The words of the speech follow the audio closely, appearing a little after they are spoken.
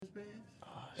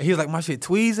And he was like, my shit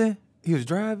tweezing. He was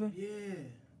driving. Yeah,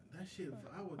 that shit.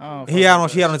 She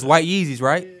had on his white Yeezys,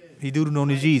 right? Yeah. He doodled on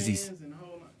his Yeezys.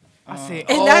 I said,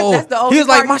 and that's the only he was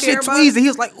like, part my shit about? tweezing. He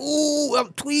was like, ooh,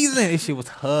 I'm tweezing. This shit was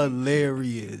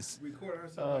hilarious. Record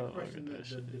herself like crushing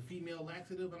the female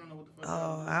laxative. I don't know what the fuck.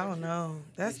 Oh, I don't know.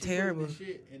 That's terrible.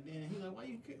 Shit, and then he like, why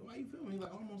you filming? He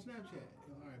like, I'm on Snapchat.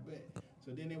 All right, bet.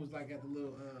 So then it was like at the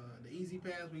little the Easy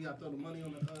Pass, we got to throw the money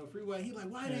on the freeway. He like,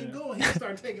 why it ain't going? He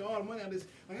started taking all the money out of this.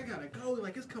 Like, I gotta go.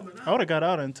 Like, it's coming out. I would have got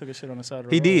out and took a shit on the side of the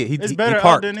road. He did. It's better he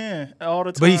parked. out than in all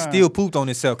the time. But he still pooped on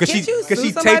himself because she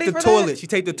taped the toilet. That? She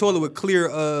taped the toilet with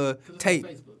clear tape.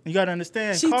 You gotta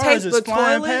understand, she cars is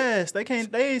flying toilet? Past.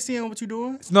 They ain't seeing what you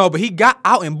doing. No, but he got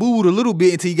out and booed a little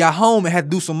bit until he got home and had to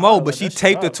do some more. But she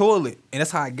taped the toilet, and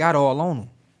that's how it got all on him.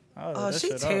 Oh,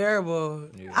 she terrible.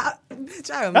 Yeah. Bitch,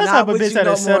 I am that's not with you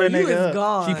no more. You is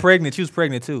gone. She pregnant. She was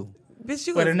pregnant too. Bitch,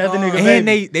 you but was another gone. nigga And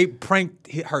baby. they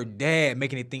pranked her dad,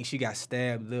 making it think she got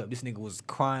stabbed up. This nigga was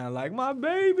crying like, my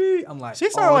baby. I'm like, she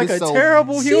sounded like a so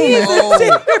terrible She human. is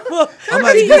terrible. I'm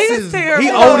like, this is terrible.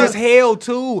 He old as hell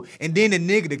too. And then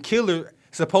the killer,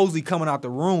 supposedly coming out the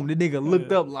room, the nigga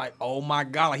looked up like, oh my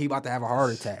God, like he about to have a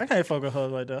heart attack. I can't fuck with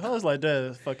hoes like that. Hoes like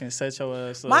that fucking set your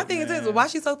ass up. My thing is, why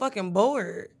she so fucking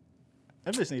bored?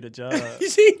 That bitch need a job.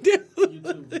 She do.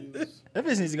 That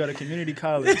bitch needs to go to community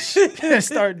college and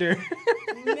start there.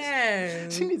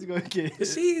 Man. She needs to go get.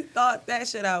 She thought that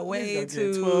shit out way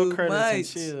too 12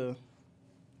 credits much. and chill.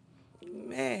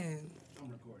 Man. I'm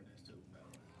recording this too.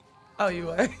 Oh, you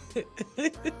are?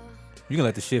 You can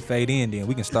let the shit fade in then.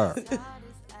 We can start.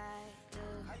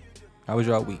 How was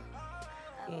your week?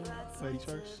 Ladies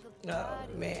first. Oh,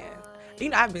 man. You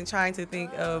know, I've been trying to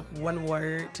think of one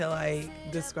word to, like,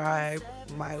 describe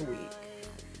my week.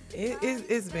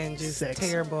 It's been just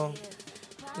terrible.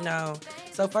 No.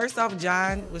 So, first off,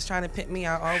 John was trying to pimp me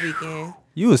out all weekend.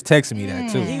 You was texting me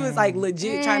that, too. He was, like,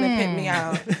 legit trying to pimp me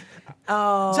out.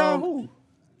 John who?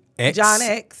 X? John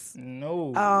X.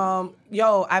 No.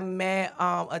 I met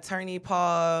attorney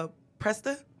Paul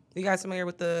Presta. You guys familiar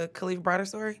with the Khalif Browder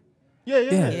story?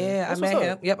 Yeah. I met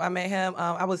him. Yep, I met him.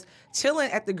 I was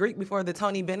chilling at the Greek before the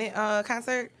Tony Bennett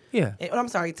concert. Yeah. I'm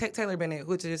sorry, Taylor Bennett,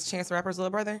 which is Chance the Rapper's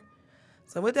little brother.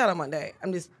 So with that on Monday,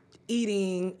 I'm just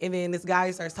eating, and then this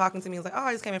guy starts talking to me. He's like, oh,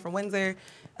 I just came in from Windsor.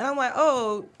 And I'm like,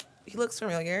 oh, he looks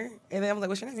familiar. And then I'm like,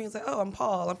 what's your name? He's like, oh, I'm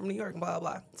Paul. I'm from New York, blah,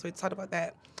 blah. So we talked about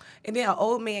that. And then an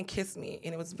old man kissed me,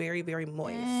 and it was very, very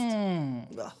moist.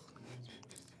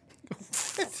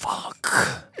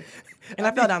 Fuck. And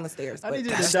I fell down the stairs. I But need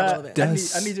you that's to not dive.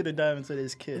 relevant. I need you to dive into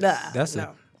this kiss. Nah, That's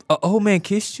no. a old man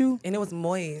kissed you? And it was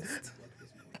moist.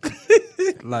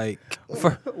 Like,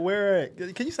 Where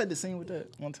at? Can you set the scene with that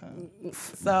one time?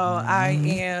 So I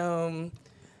am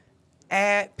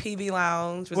at PB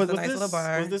Lounge, which is a nice little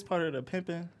bar. Was this part of the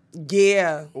pimping?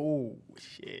 Yeah. Oh,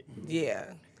 shit. Yeah.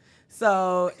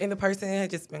 So, and the person had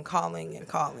just been calling and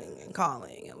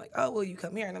like, oh, will you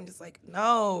come here? And I'm just like,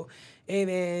 no. And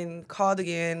then called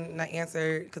again, and I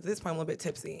answered, because at this point I'm a little bit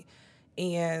tipsy.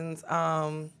 And he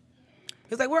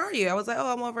was like, where are you? I was like,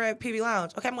 oh, I'm over at PB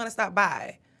Lounge. Okay, I'm going to stop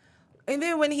by. And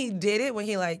then when he did it, when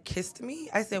he, like, kissed me,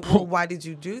 I said, well, why did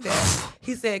you do that?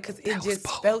 He said, because it just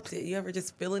felt it. You ever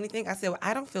just feel anything? I said, well,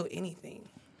 I don't feel anything.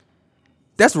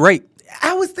 that's rape.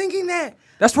 I was thinking that.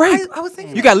 That's rape. I was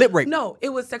thinking you that. got lip rape. No, it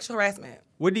was sexual harassment.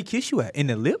 Where did he kiss you at? In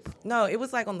the lip? No, it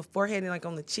was like on the forehead and like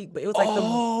on the cheek, but it was like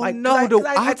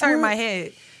I turned my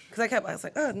head because I was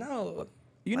like, oh no.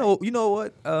 You know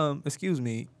what? Excuse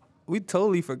me. We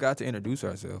totally forgot to introduce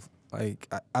ourselves.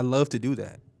 Like I love to do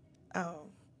that. Oh,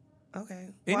 okay.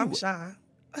 Well, I'm shy.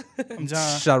 I'm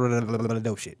John. Shout out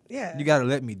dope shit. Yeah. You gotta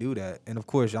let me do that. And of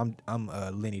course, I'm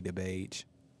Lenny the Beige,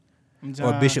 I'm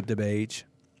John. or Bishop the Beige,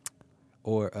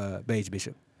 or Beige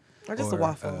Bishop, Or just a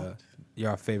waffle.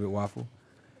 Your favorite waffle.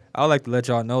 I would like to let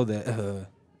y'all know that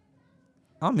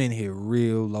I'm in here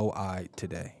real low-eyed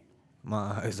today.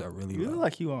 My eyes are really You low. look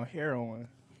like you on heroin.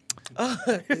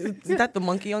 Is that the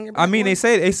monkey on your back? I mean, they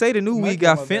say the new weed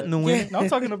got Monkey on my fentanyl in back. it. No, I'm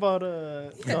talking about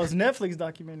those Netflix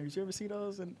documentaries. You ever see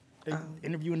those? And they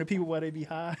interviewing the people while they be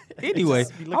high. Anyway,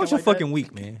 how was your fucking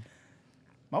week, man?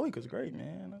 My week was great,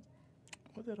 man.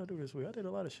 What did I do this week? I did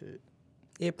a lot of shit.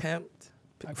 You're pimped.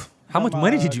 How much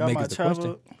money did you make my is the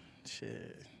question.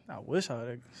 Shit. I wish I would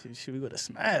have. We would have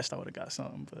smashed. I would have got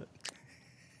something, but.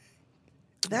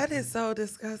 That is so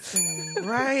disgusting,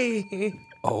 right?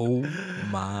 Oh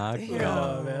my Yeah,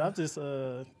 god, man. I'm just what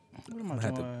am I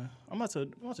doing? I'm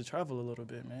about to travel a little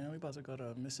bit, man. We about to go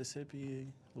to Mississippi,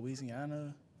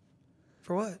 Louisiana,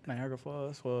 For what? Niagara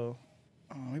Falls. Well,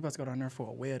 we about to go down there for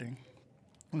a wedding.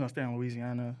 We're gonna stay in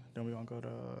Louisiana, then we're gonna go to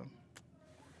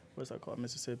what's that called,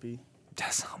 Mississippi.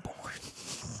 That's not boring.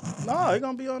 No, it's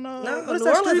gonna be on No, what's New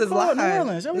that Orleans street is called? live. New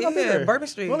Orleans. Yeah, we gonna be Yeah, there. Bourbon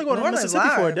Street. We only go New to Orleans Mississippi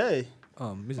for a live. day.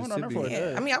 Mississippi. for a Yeah,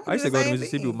 day. I mean, I would I used do to the go to same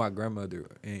Mississippi with thing. my grandmother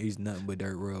and eat nothing but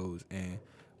dirt roads. And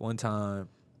one time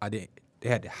they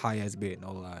had the high ass bed,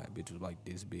 no lie. Bitch was like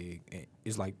this big. And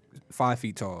it's like 5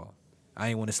 feet tall. I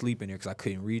ain't want to sleep in there because I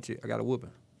couldn't reach it. I got a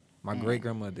whooping. My great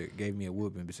grandmother gave me a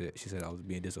whooping, but she said I was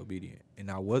being disobedient. And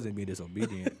I wasn't being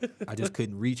disobedient. I just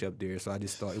couldn't reach up there. So I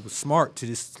just thought it was smart to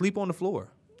just sleep on the floor.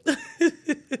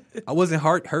 I wasn't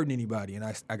hurting anybody, and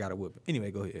I got a whooping. Anyway,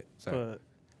 go ahead. Sorry. But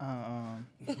I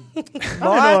don't know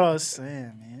what I was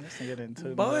saying, man. Let's get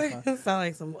into it. Boy, it sound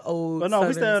like some old. But no,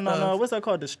 we Southern stand on stuff. what's that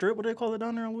called? The Strip? What do they call it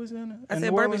down there in Louisiana? I In said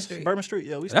New Bourbon Orleans? Street. Bourbon Street,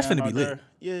 yeah. We That's stand finna be out lit. there.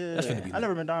 Yeah, That's finna be I lit.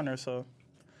 never been down there, so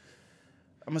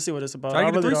I'm gonna see what it's about. Try to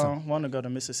I get a really threesome. don't want to go to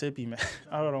Mississippi, man.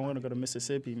 I don't want to go to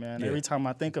Mississippi, man. Yeah. Every time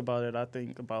I think about it, I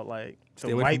think about like Stay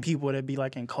the away white from- people that be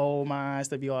like in coal mines,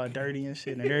 that be all dirty and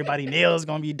shit, and everybody nails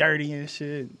gonna be dirty and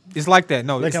shit, It's like that.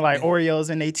 No, looking it's, like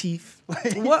Oreos in their teeth.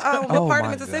 What Oh part of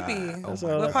my Mississippi? God. Oh So,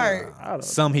 my What part? I don't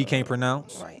some he can't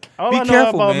pronounce. Right. All Be I know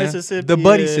careful, about man. Mississippi The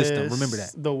buddy is system, remember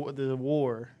that. The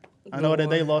war. I The know that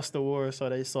they war. lost the war, so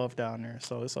they soft down there,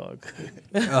 so it's all good.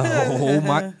 Oh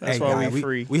my! That's hey, why guys, we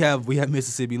free. We have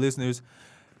Mississippi listeners.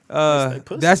 They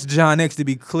pussy. That's John X. To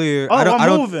be clear, Oh, I I'm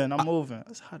don't. moving. I'm moving.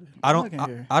 It's hot. I Look in don't.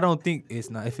 here. I don't think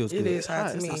it's not. It feels It good. is hot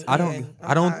to It's me. hot. I don't. Yeah,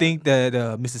 I don't hot. think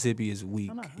that Mississippi is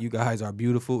weak. You guys are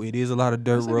beautiful. It is a lot of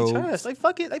dirt Mississippi roads. trash. They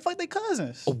fuck it. They fuck their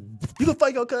cousins. You could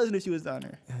fuck your cousin if she was down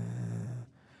there.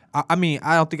 I mean,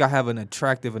 I don't think I have an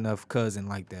attractive enough cousin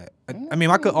like that. I mean,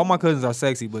 all my cousins are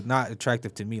sexy, but not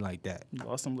attractive to me like that. You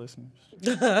lost some listeners.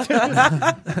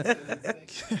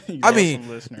 I mean, some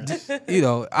listeners. You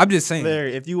know, I'm just saying.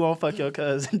 Larry, if you won't fuck your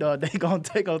cousin, dog, they gonna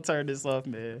turn this off,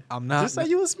 man. I'm not. Just say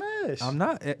you a smash. I'm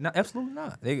not. Absolutely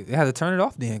not. They have to turn it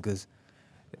off then, cause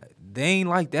they ain't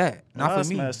like that. Not I'll for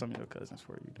me. smash some of your cousins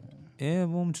for you, man. Yeah,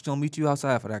 well, I'm just gonna meet you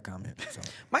outside for that comment. So.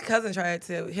 My cousin tried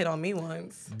to hit on me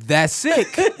once. That's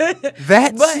sick.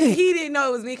 That's But sick. he didn't know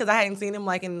it was me because I hadn't seen him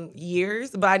like in years.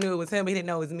 But I knew it was him, but he didn't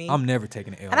know it was me. I'm never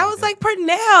taking an L. And I was like,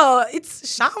 Pernell,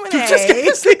 it's Chamonix.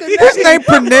 his name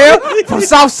Pernell from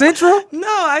South Central. No,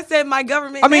 I said my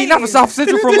government I mean, not from name. South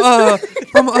Central.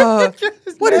 From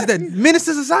what is that?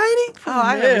 Minister Society? Oh,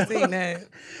 I never seen that.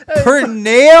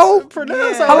 Pernell.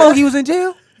 Pernell, How long he was in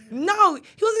jail? No, he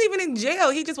wasn't even in jail.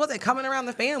 He just wasn't coming around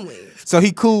the family. So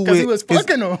he cool with. Because he was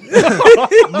fucking them.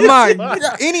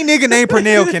 Any nigga named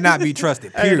Pernell cannot be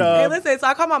trusted. Period. Hey, listen, so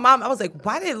I called my mom. I was like,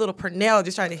 why did little Pernell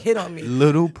just try to hit on me?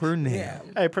 Little Pernell. Yeah.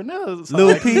 Hey, Pernell.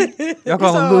 Lil P. Y'all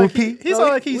call him Lil P. He's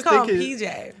like he We call stick him his.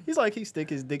 PJ. He's like he stick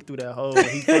his dick through that hole. And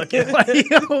he fucking like he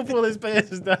gonna pull his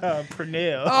pants down.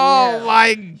 Pernell. Oh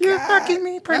my God. You're fucking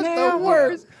me, Pernell. That's the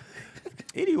worst.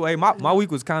 Anyway, my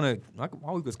week was kind of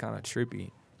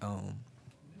trippy.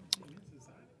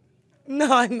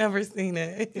 No, I never seen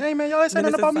it. Hey man, y'all ain't saying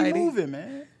nothing Minister about me Society. moving,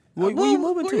 man. Where you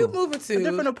moving Where to? you moving to? A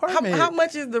different apartment. How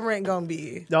much is the rent gonna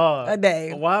be? Dog, A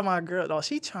day. Why my girl? Dog,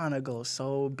 she trying to go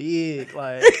so big.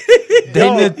 Like They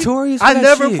Dog, notorious. For I that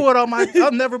never shit. pulled out my.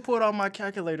 I've never pulled out my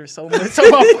calculator so much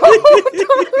on my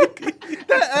phone.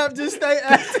 That app just stay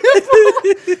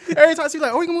active. Every time she's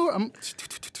like, "Oh, we can move." I'm,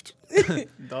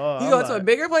 dog, You I'm go to a like,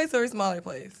 bigger place or a smaller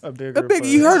place? a bigger. A big.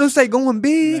 place. You heard him say going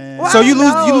big. Man. Well, So I you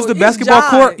don't lose the know. basketball It's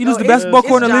court. John. You lose the No, basketball it's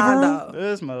court in the John, living room. though.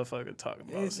 This motherfucker talking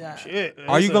about It's some John. shit.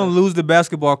 Are you gonna lose the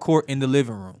basketball court in the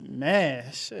living room? Man,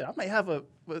 shit. I may have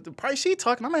with the price she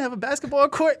talking, I might have a basketball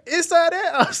court inside and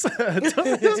outside. This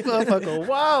motherfucker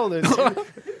wild and shit.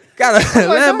 Got a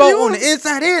like, Lambo you- on the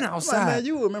inside and I'm like, outside. man,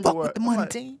 you remember Fuck where with the money, I'm like,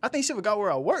 team. I think she forgot where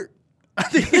I work.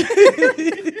 Like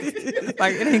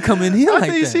it ain't coming here I like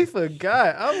think that. she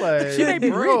forgot. I'm like, She may be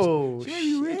bro, rich. She may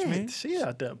be rich, shit. man. She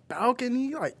out the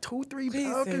balcony, like 2-3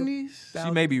 Decent. balconies.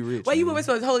 She may be rich. Wait, you man. moving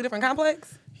to a totally different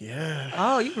complex? Yeah,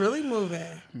 Oh, you really moving?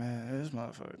 man, this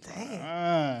motherfucker.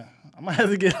 Dang. I might have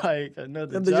to get like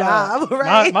another The job. job,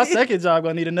 right? My second job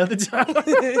gonna need another job. Like,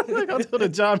 I'll do the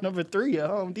job number 3 at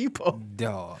Home Depot,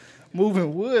 Dog.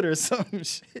 moving wood or some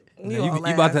shit. You won't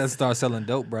about to last. start selling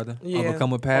dope, brother. Yeah. Or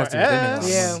become a pastor. Or ass.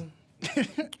 Yeah.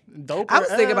 Dope. I was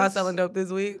or thinking about ass. selling dope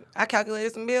this week. I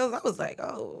calculated some bills. I was like,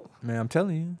 oh, Man, I'm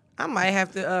telling you. I might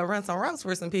have to run some routes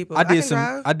for some people. I did can some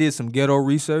drive. I did some ghetto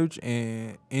research,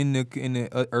 and in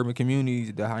the urban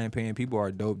communities, the high end paying people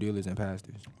are dope dealers and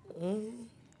pastors.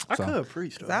 I So- could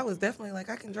preach though. I was definitely like,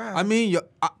 I can drive. I mean,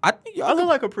 I think y'all I look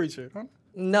like a preacher. Huh?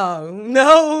 no.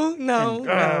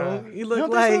 You You look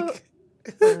don't think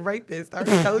like a rapist. I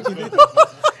already told you this.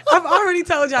 I've already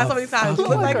told y'all so many times. You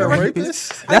look like a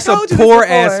rapist. That's a told you this poor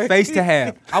ass before. face to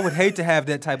have. I would hate to have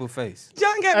that type of face.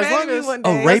 John got As mad long at me as- one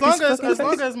Oh, day. rape-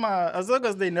 As long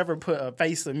as they never put a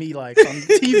face of me like on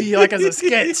TV like as a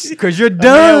sketch. Cause you're A man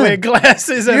done. with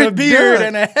glasses and You're a beard done.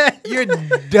 and a hat. You're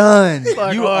done.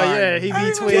 Like, you oh are yeah, he I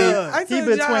between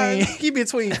told John. he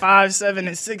between 5'7" and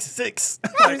 6'6".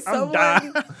 If Like, I'm someone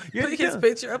dying. put his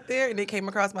picture up there and it came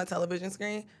across my television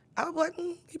screen, I was like,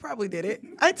 he probably did it.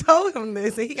 I told him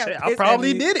this, and he got pissed I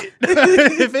probably at me. did it.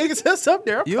 If it exists up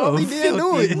there, I You're probably a did do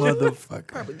filthy it. motherfucker.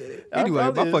 Probably did it. I Anyway,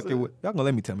 probably my is, fucking y'all gonna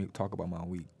let me talk about my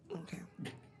week. Okay.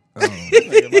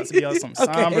 Nigga about to be on some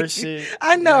somber Okay. shit.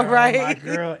 I know, Girl, right? My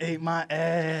girl ate my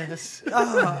ass.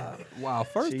 Wow,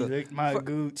 She licked my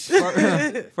gooch.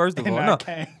 first of And all, I no,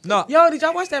 came. no. Yo, did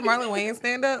y'all watch that Marlon Wayans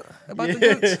stand up about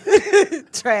the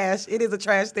gooch? Trash. It is a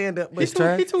trash stand up. It's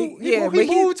trash. Yeah, he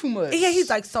moved too much. Yeah, he's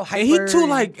like so hyper. And he too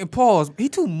like and pause. He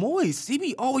too moist. He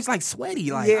be always like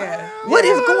sweaty. Like, Yeah. what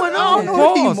is going I on? don't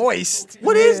know if he Pause. moist.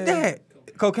 What is Yeah. that?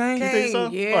 Cocaine? think so?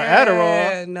 Yeah. Or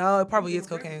Adderall. No, it probably is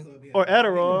cocaine. Or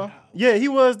Adderall. Yeah, he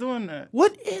was doing that.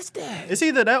 What is that? It's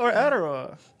either that or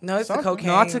Adderall. No, it's the Something. cocaine.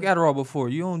 No, I took Adderall before.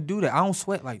 You don't do that. I don't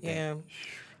sweat like that. Yeah.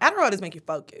 Adderall does make you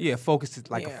focus. Yeah, focus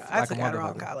is like Yeah, a, I like took a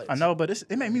Adderall in motherfucker. college. I know, but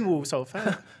it made me move so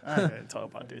fast. I ain't gonna talk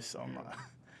about this.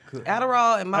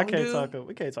 Adderall and Mountain Dew.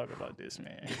 We can't talk about this,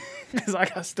 man. Because I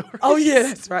got stories. Oh yeah,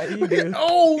 that's right. You do.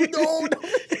 Oh no!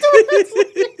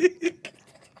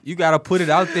 You gotta put it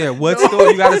out there. What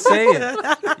story? You gotta say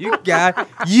it. You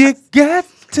got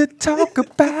to talk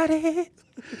about it.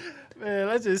 Man,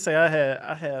 let's just say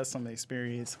I had some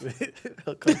experience with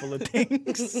a couple of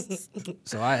things.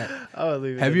 So I would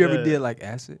leave it have at you ever that. did like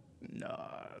acid? Nah,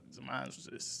 mine was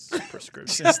just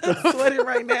prescription stuff. Sweating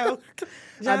right now.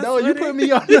 I know you put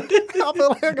me on. I feel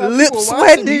like I got Lip people sweating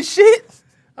watching me. and shit.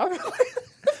 I feel like-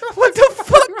 What the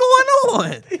fuck going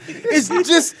on? It's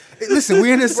just listen.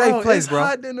 We're in a safe Bro, place, it's bro.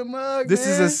 hot in the mug, This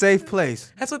is man. a safe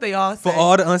place That's what they all say. for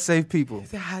all the unsafe people.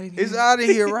 It's hot in It's here. out of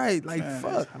here, right? Like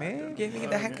fuck, man. Give me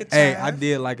the handkerchief. Hey, I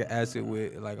did like an acid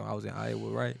with like when I was in Iowa,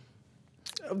 right?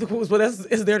 What else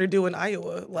is there to do in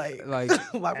Iowa? Like why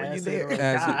were you Acid there? or-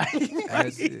 Acid,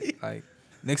 acid. Like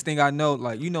next thing I know,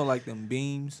 like you know, like them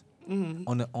beams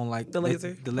on like The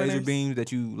laser the laser pointers? beams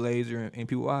that you laser in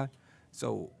people's eye.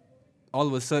 So all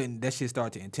of a sudden that shit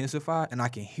started to intensify, and I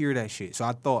can hear that shit. So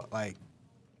I thought like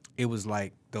it was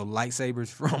like the lightsabers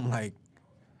from like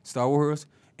Star Wars,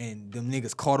 and them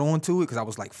niggas caught on to it because I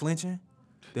was like flinching.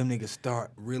 Them niggas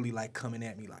start really like coming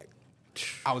at me like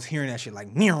I was hearing that shit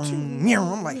like meow meow.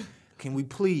 I'm like, can we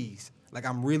please? Like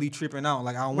I'm really tripping out.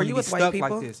 Like I don't Were want to you be with white stuck people?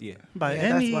 like this. Yeah. By Yeah,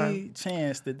 that's any why.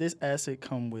 chance did this acid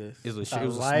come with It was a a small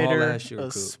lighter, ass sugar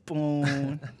a cube.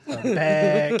 spoon, a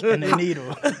bag, and a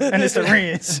needle, and a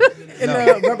syringe? In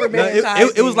the rubber No,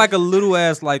 band it was like a little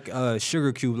ass like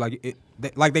sugar cube.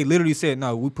 Like they literally said,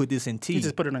 no, we put this in tea. You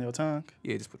just put it on your tongue.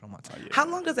 Yeah, just put it on my tongue. How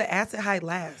long does an acid high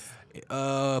last?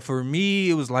 For me,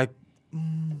 it was like,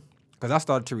 cause I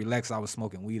started to relax. I was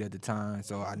smoking weed at the time,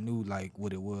 so I knew like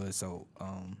what it was. So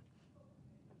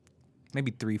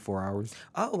maybe 3-4 hours.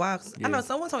 Oh wow. Yeah. I know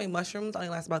someone told me mushrooms only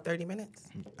last about 30 minutes.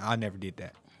 I never did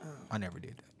that. I never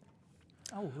did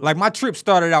that. Like my trip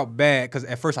started out bad because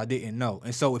at first I didn't know,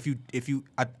 and so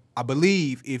I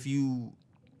believe if you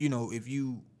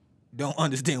don't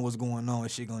understand what's going on,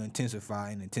 shit gonna intensify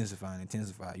and intensify and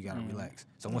intensify. You gotta relax.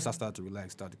 So once I start to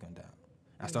relax, start to come down.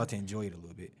 I start to enjoy it a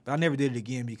little bit, but I never did it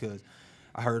again because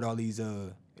I heard all these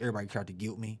everybody tried to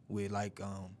guilt me with like got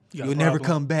you'll a never problem?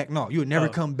 come back. No, you'll never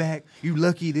come back. You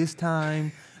lucky this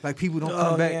time. Like people don't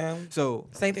come back. Yeah. So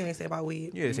Same thing they say about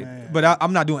weed. yeah, Man. but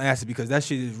I'm not doing acid because that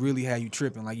shit is really how you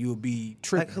tripping. Like you'll be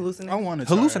tripping, Like hallucinating. I want to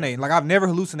hallucinating. Like I've never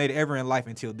hallucinated ever in life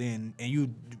until then, and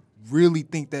you really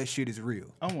think that shit is real.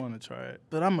 I want to try it,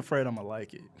 but I'm afraid I'm gonna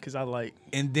like it because I like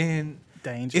And then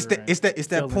danger. it's that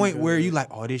feeling point where good. you like,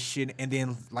 oh, this shit, and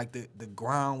then like the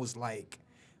ground was like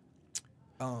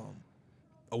a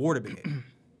waterbed.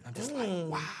 I'm just like,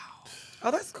 wow. Oh,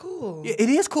 that's cool. Yeah, it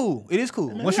is cool. It is cool.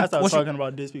 Man, I start talking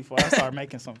about this before I start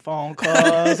making some phone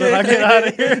calls when I get out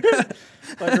of here.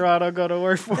 Like, girl, I don't go to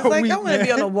work for It's a like week, I want to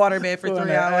be on a man. waterbed for Doing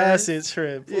 3 an hours. acid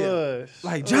trip. Yeah. Push.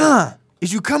 Like, John,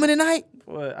 is you coming tonight?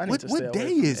 What? I need What- to what stay day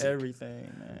away from is it?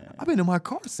 everything, man. I've been in my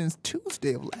car since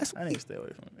Tuesday of last I need week. to stay away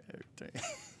from everything.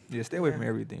 Yeah, stay away from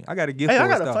everything. I got a gift Hey, for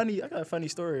I us got though. a funny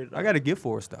story. I got a gift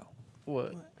for us though.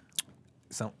 What?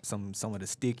 Some of the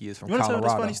stickiest from You want to tell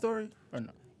Colorado. this funny story or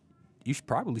no? You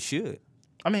probably should.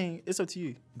 I mean, it's up to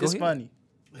you. Go It's ahead. funny.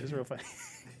 It's real funny.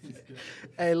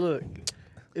 Hey, look,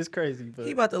 it's crazy, but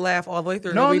He about to laugh all the way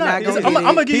through. no, and we I'm not. gonna I'm get it.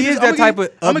 gonna give He you is this- that I'ma type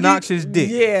give- of obnoxious dick.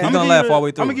 Yeah. He's I'ma gonna give laugh you all the way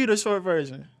I'm through. gonna give you the short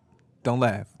version. Don't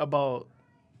laugh. About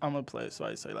I'm gonna play. So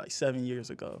I say like 7 years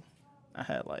ago, I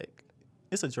had like,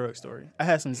 it's a drug story. I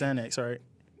had some Xanax, right?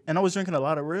 And I was drinking a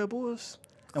lot of Red Bulls.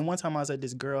 And one time I was at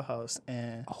this girl house,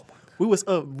 and we was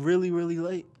up really, really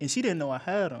late, and she didn't know I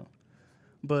had them.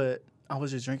 But I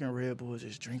was just drinking Red Bull,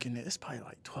 just drinking it. It's probably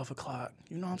like 12 o'clock.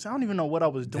 You know what I'm saying? I don't even know what I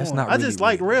was doing. I just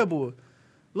like Red Bull.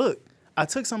 Look, I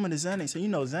took some of the Xanax, and you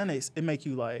know Xanax, it make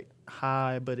you like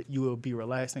high, but you will be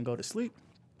relaxed and go to sleep.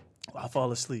 I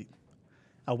fall asleep.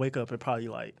 I wake up at probably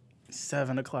like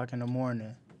 7 o'clock in the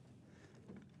morning.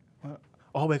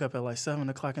 I'll wake up at like 7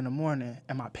 o'clock in the morning,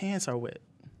 and my pants are wet.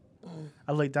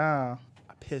 I look down.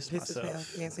 I pissed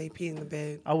myself. Can't say pee in the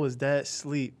bed. I was that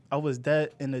sleep. I was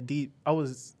that in the deep. I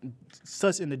was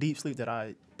such in the deep sleep that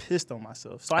I pissed on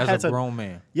myself. So I had as a grown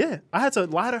man. Yeah, I had to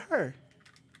lie to her.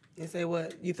 And say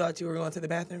what? You thought you were going to the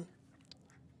bathroom?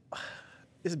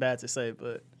 It's bad to say,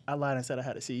 but I lied and said I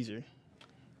had a seizure.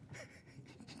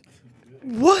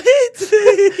 What?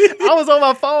 I was on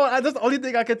my phone. That's the only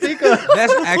thing I could think of.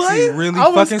 That's actually really I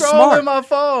was fucking scrolling smart. my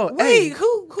phone. Wait, Hey,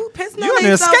 who pissed on You're an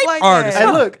themselves escape like artist, that?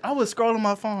 hey, look, I was scrolling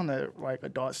my phone at like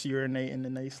adults urinating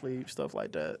in their sleep, stuff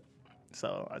like that.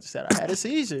 So I just said I had a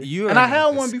seizure. And I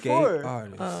had one before.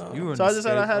 So I just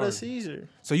said I had a seizure.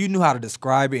 So you knew how to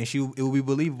describe it, and it would be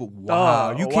believable.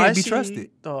 Wow, you can't be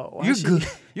trusted. You're good.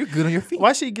 You're good on your feet.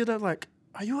 Why she get up like,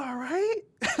 are you all right?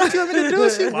 What you want me to do?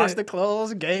 She washed the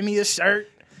clothes, gave me a shirt.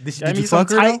 Did you fuck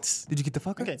her? Tights. Did you get the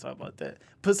fuck I her? can't talk about that.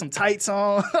 Put some tights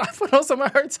on. I put on some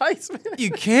of her tights, man.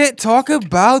 You can't talk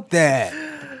about that.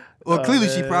 Well, clearly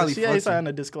man. she probably She fucked ain't you. signed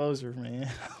a disclosure, man.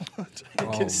 Oh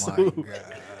Get my sued.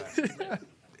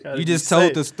 god! You just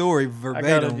told the story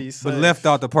verbatim, but left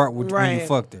out the part when you Right.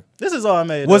 fucked her. This is all I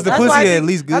made. Was up. the That's why I pussy think- at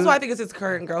least good? That's why I think it's his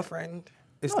current girlfriend.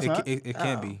 It's, No, it's not. it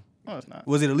can be. No, it's not.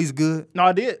 Was it at least good? No,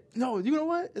 I did. No, you know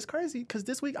what? It's crazy because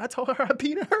this week I told her I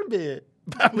peed in her bed.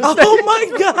 Oh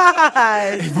my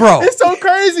god! Bro, It's so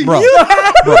crazy. bro,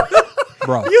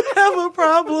 bro, You have a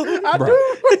problem. I bro.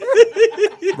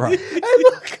 do. bro.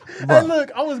 Hey,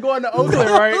 look, I was going to Oakland,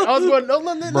 right? I was going,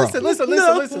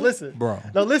 listen. Bro.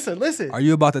 No, listen. Are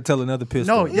you about to tell another piss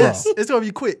No, story? yes. It's going to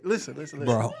be quick. Listen.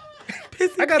 Bro,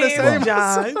 I got to save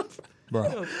John. myself.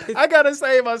 bro, I got to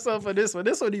save myself for this one.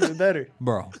 This one even better.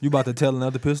 bro. You about to tell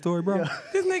another piss story, bro?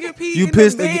 This nigga peed You in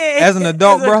pissed the bed as an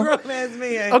adult, as a bro? grown-ass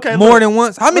man. Okay, More look, than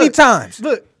once? How many Look. times?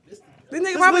 Look. This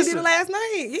nigga probably listen. did it last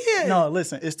night. Yeah. No,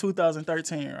 listen. It's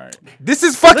 2013, right? This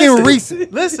is fucking Listen.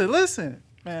 recent, Listen.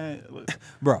 Man, look,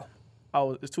 bro,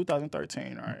 it's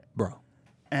 2013, right? bro.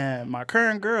 And my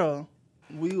current girl,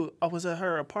 I was at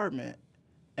her apartment,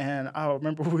 and I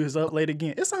remember we was up late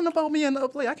again. It's something about me and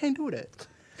up late. I can't do that.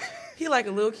 He like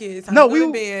a little kid. No, we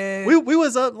in bed. we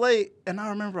was up late, and I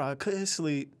remember I couldn't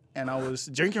sleep, and I was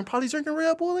probably drinking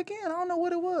Red Bull again. I don't know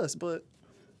what it was, but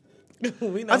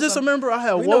We know I just remember I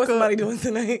had we know what woke somebody up. doing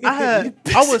tonight. I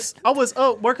was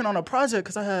up working on a project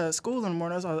because I had school in the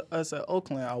morning. I was at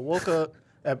Oakland. I woke up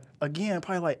again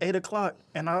probably like 8 o'clock,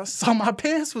 and I saw my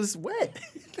pants was wet.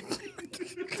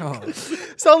 Oh.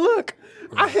 So look,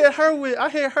 I hit her with.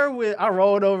 I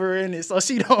rolled over in it so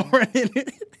she don't run in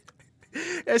it.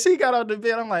 And she got out the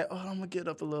bed. I'm like, oh, I'm gonna get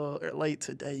up a little late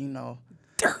today, you know.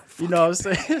 You know what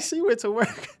I'm saying? She went to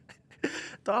work.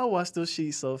 I washed those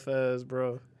sheets so fast,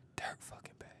 bro. Dirt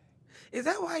fucking bad. Is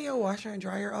that why your washer and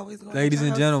dryer always going? Ladies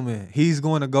and gentlemen, he's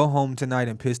going to go home tonight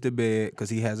and piss the bed because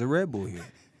he has a Red Bull here.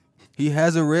 He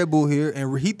has a Red Bull here,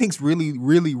 and he thinks really,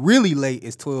 really, really late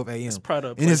is 12 a.m. It's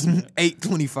product and it's placement.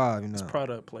 8:25. You know. It's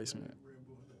product placement.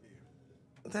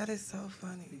 That is so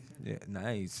funny. Yeah,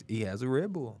 nice. He has a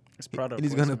Red Bull. It's product And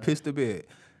he's gonna placement. piss the bed.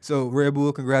 So Red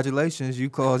Bull, congratulations, you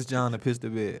caused John to piss the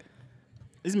bed.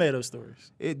 It's made up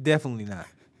stories. It definitely not.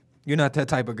 You're not that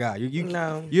type of guy.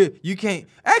 No. You can't.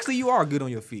 Actually, you are good on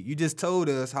your feet. You just told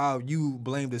us how you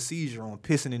blamed a seizure on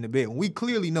pissing in the bed when we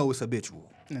clearly know it's habitual.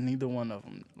 And neither one of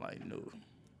them knew.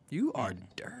 You are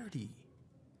dirty.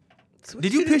 So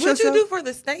Did you piss What yourself? you do for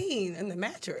the stain in the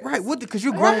mattress? Right? What? Because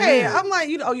you're grown. Right. man. I'm like,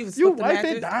 you You swept the wipe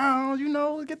mattress. it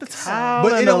down, get the towel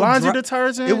But and it the don't laundry dry-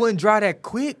 detergent. It wouldn't dry that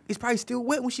quick. It's probably still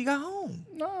wet when she got home.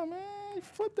 No, man,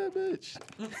 flip that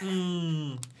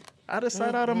bitch. Out of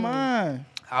sight, out of mind.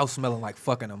 I was smelling like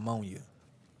fucking ammonia.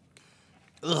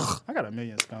 Ugh. I got a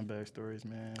million scumbag stories,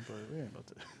 man, but we ain't about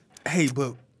to. Hey,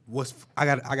 but I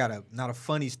got a not a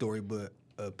funny story, but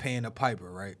paying a piper,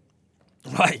 right?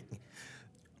 Like,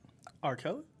 R.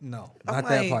 Kelly? no, I'm not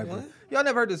that like, piper. what? Y'all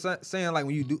never heard this saying like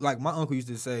when you do like my uncle used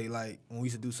to say like when we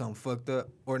used to do something fucked up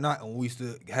or not when we used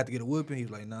to have to get a whooping, he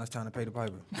was like, nah, it's time to pay the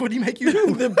piper. What do you make you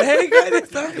do? The bag got it.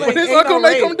 Sounds like his ain't uncle no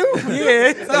make rape. him do? Yeah,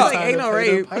 it sounds like ain't no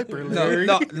rape. Piper, No, Larry.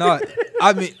 no.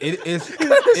 I mean,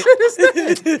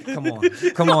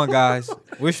 come on, guys.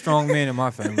 We're strong men in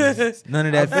my family. None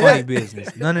of that funny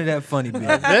business. None of that funny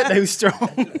business. That they was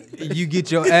strong. You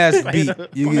get your ass beat.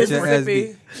 You get your ass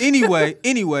beat. Mississippi.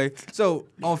 Anyway. So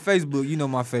on Facebook, you know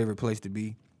my favorite place to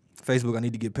be. Facebook, I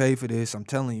need to get paid for this. I'm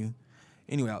telling you.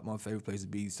 Anyway, my favorite place to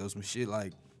be. So some shit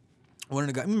like one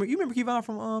of the guys. You remember Kevon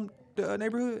from the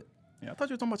neighborhood? Yeah, I thought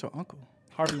you were talking about your uncle,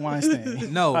 Harvey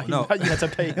Weinstein. No. You had to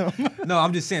pay him. No,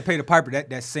 I'm just saying pay the piper.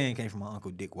 That saying came from my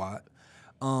uncle Dick Watt.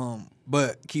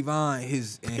 But Kevon,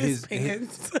 his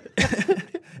pants.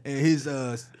 and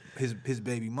his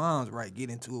baby mom's right get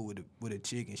into it with a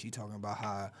chick, and she talking about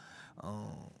how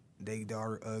they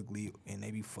daughter ugly and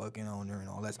they be fucking on her and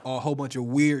all that. A whole bunch of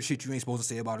weird shit you ain't supposed to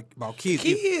say about kids.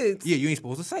 Kids. Yeah, you ain't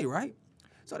supposed to say, right?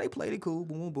 So they played it cool,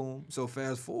 boom, boom, boom. So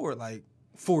fast forward like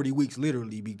 40 weeks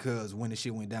literally, because when the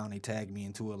shit went down, they tagged me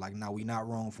into it like, nah, we not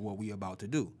wrong for what we about to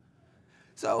do.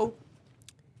 So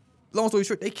long story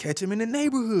short, they catch him in the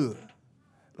neighborhood.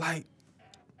 Like,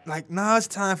 nah, it's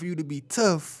time for you to be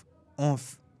tough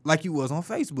like you was on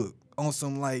Facebook, on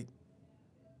some like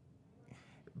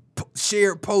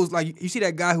shared post. Like you see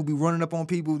that guy who be running up on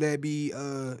people that be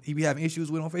he be having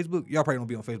issues with on Facebook. Y'all probably don't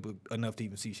be on Facebook enough to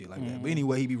even see shit like that. But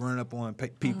anyway, he be running up on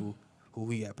people who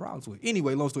he had problems with.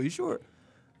 Anyway, long story short,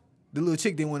 the little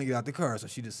chick didn't want to get out the car, so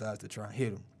she decides to try and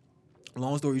hit him.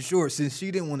 Long story short, since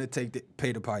she didn't want to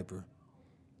pay the piper,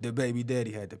 the baby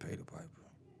daddy had to pay the piper.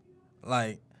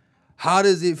 Like, how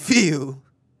does it feel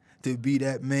to be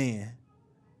that man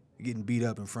getting beat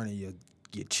up in front of your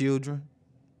children,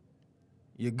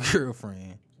 your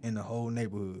girlfriend, and the whole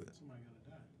neighborhood?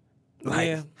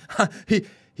 Like,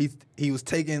 he was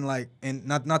taking like, and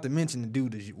not to mention the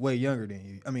dude is way younger than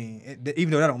you. I mean,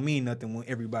 even though that don't mean nothing when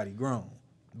everybody grown,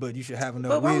 but you should have enough.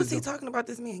 But why wisdom. was he talking about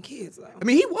this man kids though? I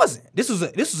mean, he wasn't. This was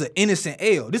an innocent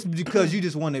L. This was because you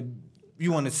just want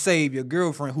to save your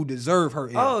girlfriend who deserved her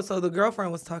L. Oh, so the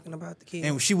girlfriend was talking about the kids.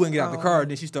 And she wouldn't get out the car,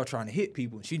 then she started trying to hit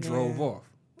people, and she drove Yeah. off.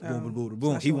 Boom, boom, boom, So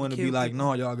boom. she He wanna wanted to be kill like, people.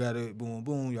 no, y'all gotta, boom,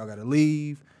 boom, y'all gotta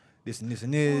leave. This and this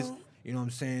and this. Well, You know what I'm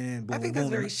saying? Boom, I think boom, that's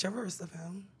boom. very chivalrous of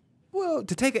him. Well,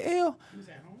 to take an L? He was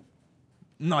at home.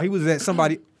 No, he was at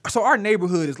somebody. So our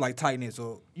neighborhood is like tight knit.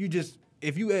 So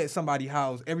if you at somebody's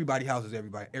house, everybody's house is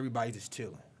everybody. Everybody just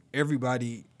chilling.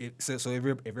 Everybody. So if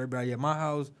everybody at my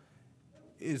house,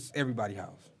 it's everybody's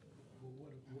house.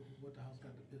 What the house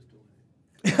got the pistol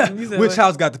in it? You said Which what?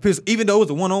 house got the pistol? Even though it was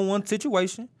a one-on-one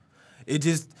situation, it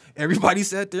just everybody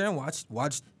sat there and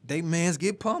watched they mans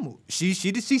get pummeled. She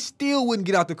still wouldn't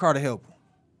get out the car to help him.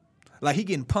 Like he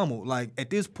getting pummeled. Like at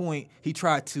this point, he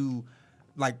tried to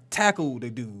like tackle the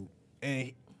dude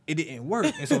and it didn't work.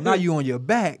 And so now you on your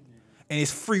back and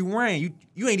it's free reign.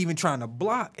 You ain't even trying to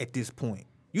block at this point.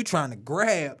 You trying to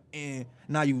grab and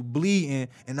now you bleeding.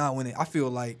 And now I feel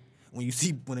like when a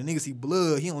nigga see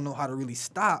blood, he don't know how to really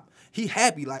stop. He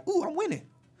happy like, ooh, I'm winning.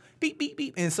 Beep, beep,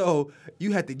 beep. And so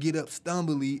you had to get up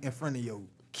stumbly in front of your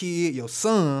kid, your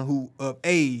son who of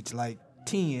age like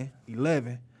 10,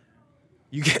 11.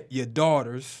 You get your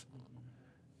daughters.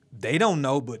 They don't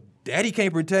know, but daddy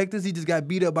can't protect us. He just got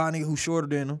beat up by a nigga who's shorter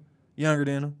than him, younger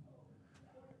than him.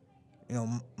 You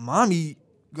know, mommy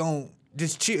gon'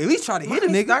 just chill. At least try to hit a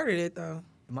Mommy nigga. started it though.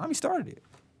 Mommy started it.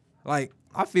 Like,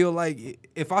 I feel like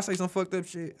if I say some fucked up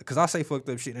shit, because I say fucked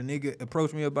up shit, a nigga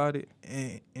approach me about it,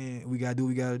 and we gotta do what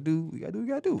we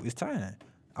gotta do. It's time.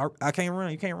 I can't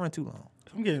run. You can't run too long.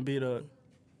 If I'm getting beat up,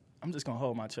 I'm just gonna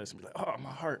hold my chest and be like, oh, my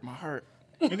heart.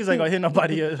 Niggas ain't gonna hit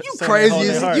nobody else. You saying crazy they hold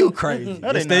as their heart. you crazy.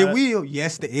 No, Yes, they they not. will.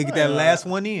 Yes, they get No, that they last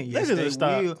not. one in. Yes, Niggas they will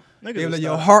stop. will. Niggas They will like,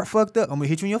 your stop. heart fucked up. I'm gonna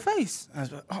hit you in your face. I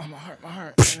was like, oh, my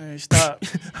heart. And stop.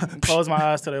 And close my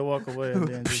eyes till they walk away and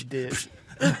then just dip.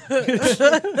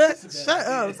 Shut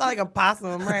up. It's like a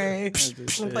possum, right? Just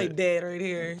I'm gonna play dip. dead right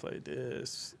here. Play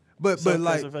this. But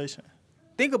like, Self-preservation.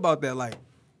 think about that. Like,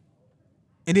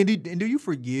 and then do you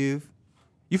forgive?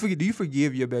 Do you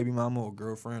forgive your baby mama or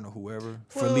girlfriend or whoever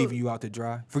for Well- leaving you out to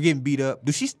dry, for getting beat up?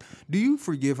 Do you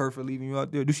forgive her for leaving you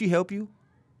out there? Do she help you?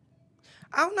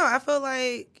 I don't know. I feel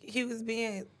like he was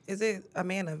being. Is it a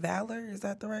man of valor? Is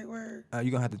that the right word? You're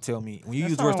gonna have to tell me when you That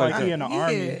use words sound like like he that. in the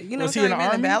army. You know Was what he I'm in saying? the Man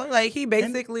of army? valor. Like he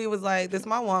basically was like, "This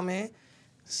my woman.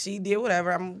 She did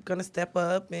whatever. I'm gonna step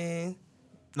up and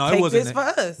No, it take wasn't this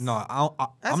that. for us." No,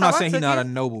 That's I'm not how I saying he's took not it. a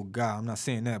noble guy. I'm not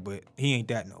saying that, but he ain't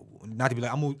that noble. Not to be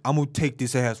like, I'm gonna take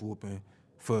this ass whooping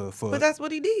for. But that's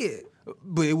what he did.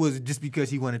 But it was just because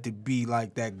he wanted to be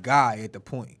like that guy at the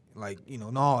point. Like,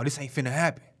 no, this ain't finna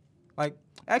happen. Like,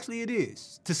 actually, it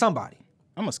is to somebody.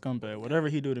 I'm a scumbag. Whatever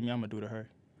he do to me, I'm gonna do to her.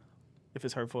 If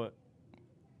it's her fault.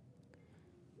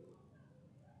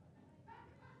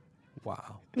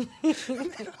 Wow.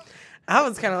 I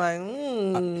was kind of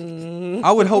like,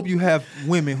 I would hope you have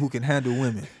women who can handle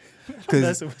women. Because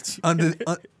Messing with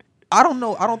you. I don't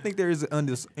know. I don't think there is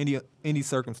under any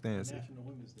circumstance. National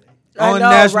Women's Day. I On know,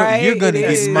 national, right? you're gonna It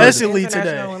get is. murdered. Especially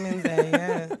International today. Women's Day,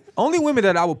 yeah. Only women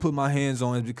that I would put my hands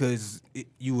on is because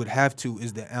you would have to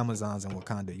is the Amazons in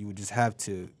Wakanda. You would just have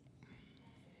to.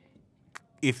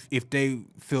 If they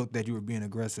felt that you were being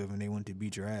aggressive and they wanted to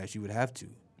beat your ass, you would have to.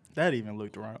 That even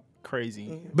looked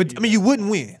crazy. But I mean, you wouldn't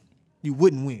win. You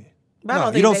wouldn't win. But I No,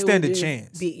 don't think you don't they stand would a just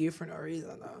chance. beat you for no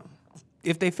reason, though.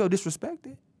 If they felt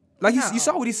disrespected, like you No.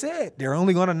 saw what he said, they're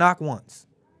only gonna knock once.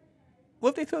 What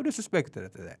if they felt disrespected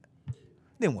after that?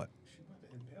 Then what? She about to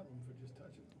impale him for just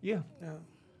touching him. Yeah. No.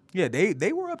 Yeah,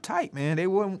 they were uptight, man. They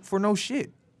weren't for no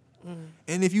shit.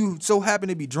 And if you so happen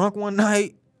to be drunk one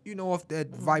night, off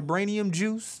that vibranium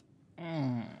juice,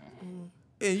 and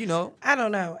I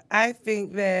don't know. I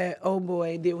think that old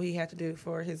boy did what he had to do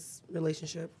for his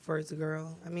relationship, for his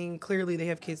girl. I mean, clearly they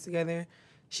have kids together.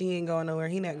 She ain't going nowhere.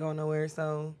 He not going nowhere.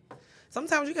 So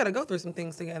sometimes you got to go through some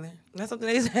things together. That's something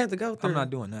they just have to go through. I'm not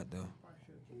doing that though. Probably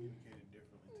should have communicated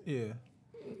differently.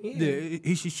 Yeah.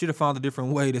 Yeah, she should have found a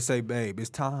different way to say, "Babe, it's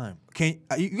time."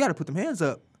 You got to put them hands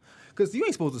up, because you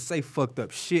ain't supposed to say fucked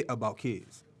up shit about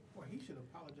kids. Boy, he should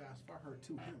apologize for her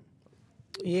to him.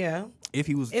 Yeah. If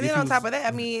he was, And then on top of that,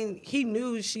 I mean, he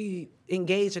knew she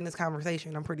engaged in this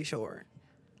conversation, I'm pretty sure.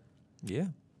 yeah,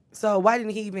 So why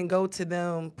didn't he even go to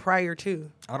them prior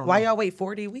to? I don't Why know. y'all wait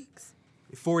 40 weeks?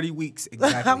 40 weeks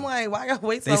exactly. I'm like, why y'all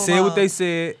wait so they long? said what they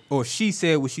said, or she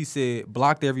said what she said,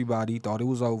 blocked everybody, thought it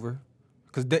was over,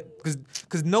 because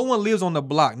no one lives on the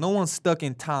block, no one's stuck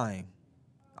in time.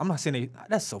 I'm not saying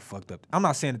that's so fucked up. I'm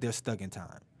not saying that they're stuck in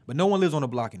time, but no one lives on the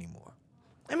block anymore.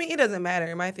 I mean, it doesn't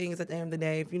matter. My thing is, at the end of the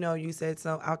day, if you said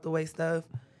some out the way stuff,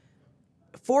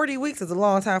 40 weeks is a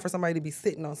long time for somebody to be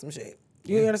sitting on some shit.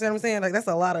 You understand what I'm saying? Like, that's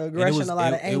a lot of And aggression, a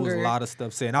lot of anger. It was a lot of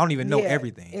stuff said. I don't even know Yeah.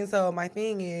 everything. And so my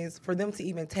thing is, for them to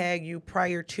even tag you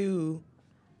prior to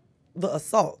the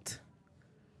assault,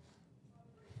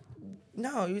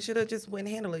 no, you should have just went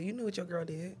and handled it. You knew what your girl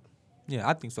did. Yeah,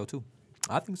 I think so too.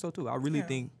 I really Yeah.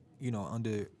 think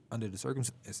under the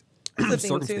circumstances. That's the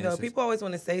thing too, though. People always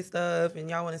want to say stuff, and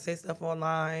y'all want to say stuff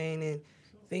online, and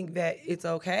think that it's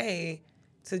okay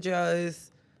to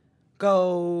just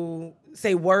go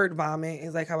say word vomit,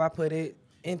 is like how I put it,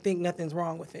 and think nothing's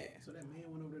wrong with it. So that man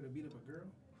went over there to beat up a girl?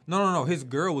 No. His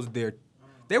girl was there.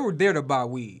 They were there to buy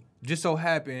weed. Just so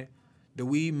happened, the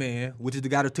weed man, which is the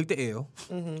guy that took the L,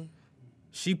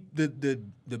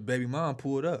 the baby mom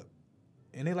pulled up,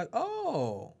 and they like,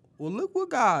 oh, well, look what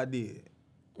God did.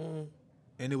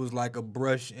 And it was like a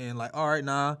brush and like, all right,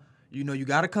 nah, you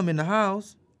got to come in the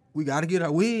house. We got to get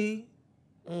our weed.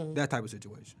 That type of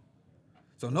situation.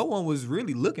 So no one was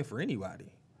really looking for anybody.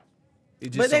 It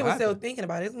just But they so were still happened. thinking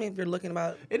about it. It doesn't mean if you're looking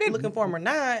didn't- for them or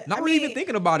not. Not I really mean, even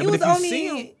thinking about it, but was if you only, see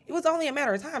 'em- it was only a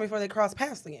matter of time before they crossed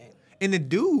paths again. And the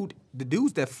dudes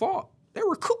that fought, they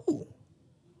were cool.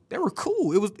 They were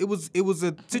cool. It was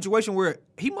a situation where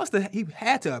he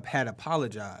had to have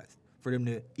apologized for them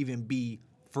to even be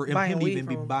Buying him to weed even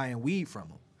be from him. buying weed from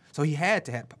him. So he had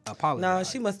to have apologized. No,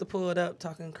 she must have pulled up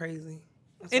talking crazy.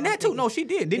 That's And what I'm that too. thinking. No, she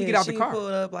did. Didn't Yeah, get out the she car.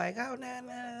 pulled up like, oh, nah,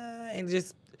 and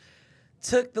just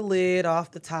took the lid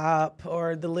off the top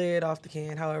or the lid off the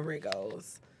can, however it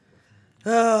goes.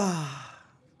 Ugh.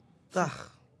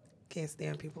 Can't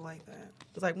stand people like that.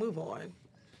 It's like, move on.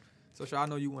 So, Sha, I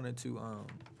know you wanted to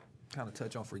kind of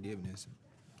touch on forgiveness.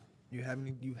 You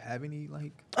have any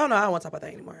like? Oh no, I don't want to talk about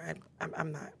that anymore.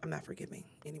 I'm not forgiving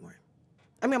anymore.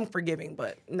 I mean, I'm forgiving,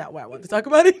 but not what I want to talk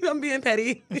about. I'm being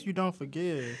petty. If you don't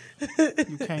forgive,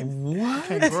 you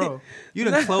can't grow. You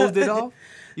done closed it off?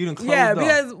 You done closed Yeah, off?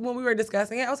 because when we were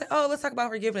discussing it, I was like, oh, let's talk about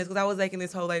forgiveness, because I was like in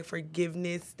this whole like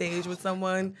forgiveness stage with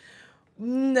someone.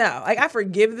 No, like I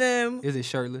forgive them. Is it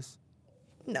shirtless?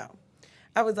 No.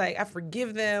 I was like, I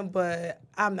forgive them, but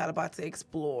I'm not about to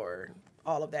explore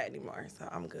all of that anymore, so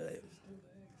I'm good.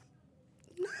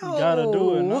 No. You gotta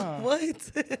do it now. What?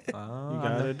 You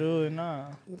gotta do it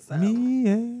now. So, Me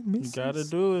and You Mrs. gotta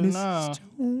do it now.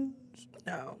 Jones.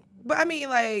 no. But I mean,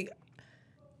 like,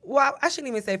 well, I shouldn't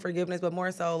even say forgiveness, but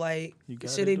more so like, You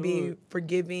gotta should it do be it.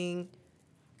 forgiving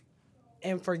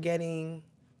and forgetting?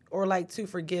 Or like, to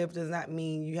forgive does not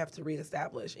mean you have to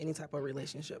reestablish any type of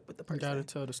relationship with the You person. gotta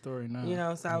tell the story now. You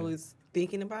know, so I was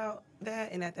thinking about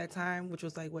that, and at that time, which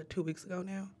was like, what, 2 weeks ago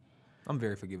now? I'm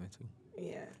very forgiving too.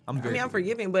 Yeah. I'm very I'm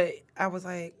forgiving. forgiving, but I was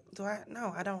like,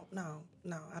 no, I don't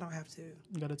have to.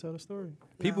 You gotta tell the story.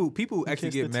 People actually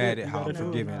kiss get the mad tip, at you how gotta do it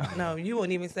forgiving. now. No, you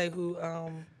wouldn't even say who,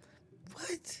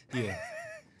 what? Yeah.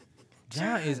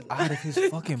 John is out of his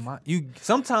fucking mind.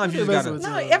 Sometimes you Look just at gotta. this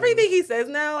No, everything he says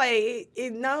now, like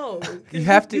no. 'Cause You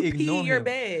have to you ignore pee your him.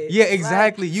 bed. Yeah,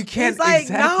 exactly. Like, You can't. It's like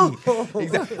exactly. no.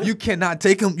 Exactly. You cannot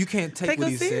take him. You can't take what him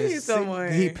he serious says.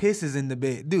 somewhere. He pisses in the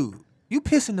bed, dude. You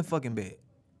piss in the fucking bed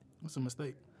What's a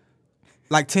mistake?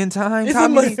 like 10 times. It's How a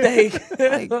many- mistake.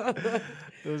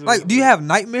 Like, do you have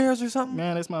nightmares or something?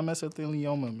 Man, it's my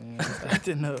mesothelioma, man. It's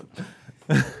acting up.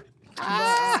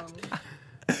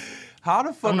 How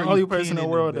the fuck I'm the are only you person in the peeing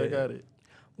world bed? that got it.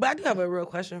 But I do have a real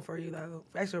question for you though.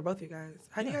 Actually, for both of you guys.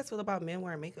 How do you guys feel about men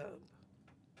wearing makeup?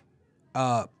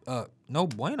 No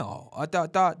bueno. I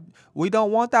thought we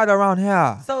don't want that around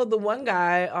here. So the one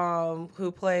guy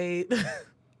who played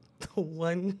the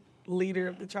one leader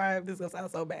of the tribe, this is gonna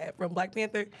sound so bad, from Black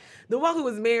Panther, the one who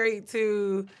was married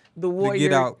to the The warrior.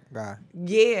 Get Out guy.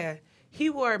 Yeah, he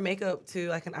wore makeup to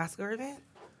like an Oscar event.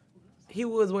 He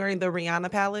was wearing the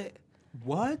Rihanna palette.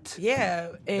 What? Yeah,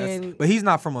 and But he's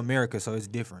not from America, so it's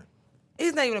different.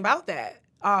 it's not even about that.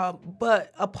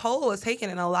 But a poll was taken,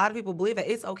 and a lot of people believe that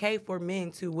it's okay for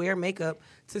men to wear makeup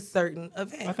to certain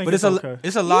events. I think But it's okay.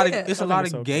 a lot Yeah. of it's I a think lot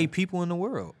it's of okay. gay people in the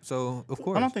world. So of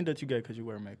course. I don't think that you gay because you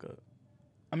wear makeup.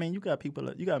 I mean, you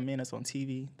got men that's on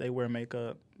TV. They wear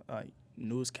makeup.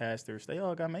 Newscasters, they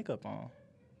all got makeup on.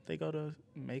 They go to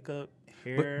makeup,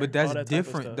 hair. But that's all that type of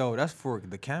different stuff. though. That's for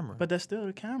the camera. But that's still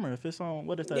the camera. If it's on,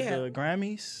 what is that? Yeah. The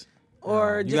Grammys.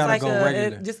 Or you just gotta like go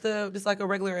regular. just like a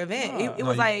regular event. Nah. It No,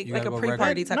 was you like gotta a go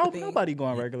pre-party type of thing. Nobody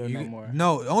going regular no You- more.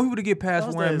 No, the only people that get past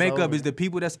Those wearing days makeup over. is the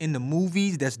people that's in the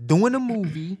movies that's doing the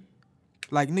movie.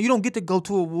 Like you don't get to go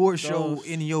to a award show Those-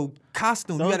 in your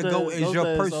costume. You Those gotta go days- as those your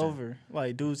days person. over.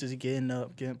 Like dudes just getting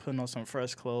up, putting on some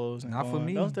fresh clothes. And Not for going.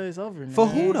 me. Those days over. For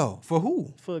man. who though? For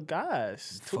who? For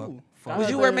guys too. Fuck. Guys Would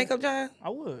you wear that- makeup, John? I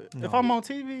would. No. If I'm on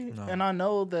TV No. and I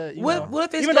know that. You What- know, what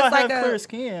if it's even just though I like have a- clear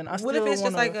skin, I What still if it's just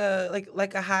wanna-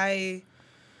 like a high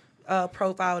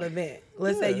profile event?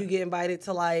 Let's say Yeah. you get invited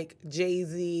to like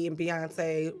Jay-Z and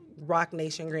Beyonce Rock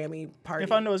Nation Grammy party.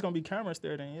 If I know it's gonna be cameras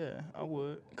there, then yeah, I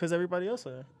would. Cause everybody else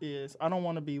is. I don't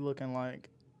want to be looking like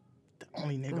the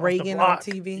only nigga Reagan off on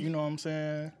the block. TV. You know what I'm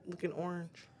saying? looking orange.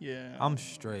 Yeah. I'm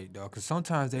straight though, cause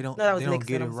sometimes they don't No, that was they don't Nixon,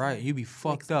 get it I'm right. sorry. You be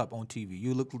fucked up on TV.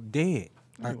 You look dead.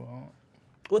 Like, You won't.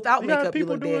 Without You got makeup, you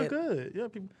people look doing dead. good. Yeah,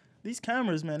 people. These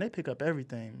cameras, man, they pick up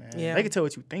everything, man. Yeah. They can tell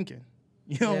what you thinking.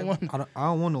 You don't Yeah. want. I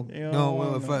don't want no. You don't No,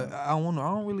 want if no. I don't want. I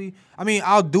don't really. I mean,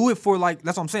 I'll do it for like.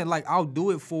 That's what I'm saying. Like, I'll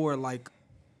do it for like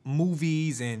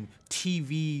movies and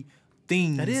TV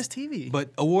things. That is TV.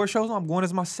 But award shows, I'm going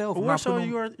as myself. I'm Award not show,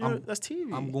 putting on- you're that's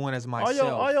TV. I'm going as all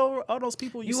myself. all those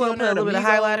people you You see want on to put a there, little bit of the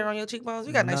highlighter Migos, on your cheekbones?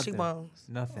 You got nice Nothing. cheekbones.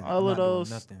 Nothing. all I'm of not doing those,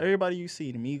 Nothing. everybody you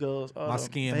see, the Migos, all My them,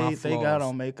 skin, they, my they got flaws.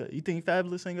 on makeup. You think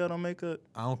Fabulous ain't got on makeup?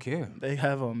 I don't care. They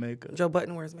have on makeup. Joe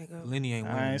Button wears makeup. Lenny ain't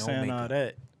wearing I ain't no saying all makeup.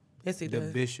 that. Yes, he The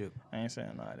does. bishop. I ain't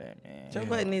saying all that, man. Joe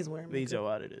Button is wearing Leave makeup. Joe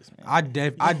out of this, man. I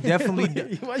definitely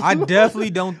Why I you- definitely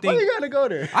don't Why think you gotta go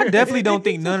there? I definitely don't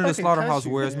think none of the Fucking slaughterhouse cuss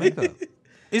you, wears man. makeup.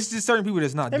 It's just certain people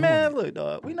that's not Hey doing man, it. look,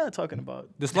 dog. We not talking about.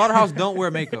 The slaughterhouse don't wear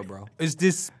makeup, bro. It's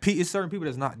it's certain people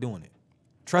that's not doing it.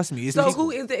 Trust me. It's So people. who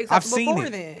is it I've acceptable seen for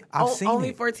it. then? I've seen Only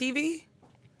it. for TV?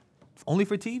 Only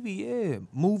for TV, yeah,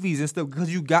 movies and stuff.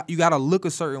 Because you got to look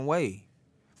a certain way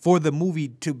for the movie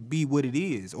to be what it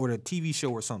is, or the TV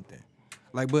show or something.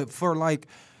 Like, but for like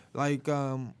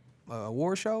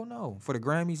award show, no. For the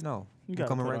Grammys, no. You I'm gotta,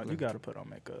 coming put on, regular. you gotta put on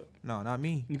makeup. No, not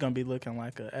me. You're gonna be looking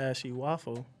like a ashy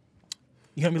waffle.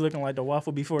 You're gonna be looking like the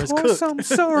waffle before it's Pour cooked. some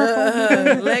syrup on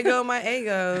it. Let go of my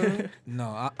ego.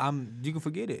 No, I'm. You can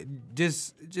forget it.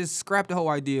 Just scrap the whole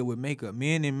idea with makeup.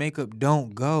 Men in makeup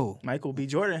don't go. Michael B.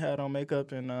 Jordan had on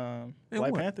makeup in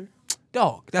Black what? Panther.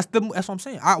 Dog, that's what I'm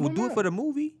saying. I would do it not? for the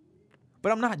movie,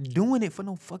 but I'm not doing it for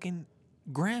no fucking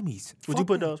Grammys. Would Fuck you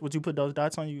put that. those? Would you put those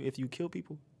dots on you if you kill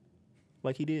people,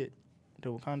 like he did, the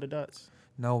Wakanda dots?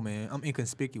 No, man. I'm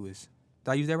inconspicuous.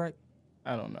 Did I use that right?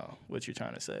 I don't know what you're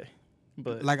trying to say,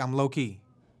 but Like I'm low key.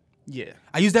 yeah.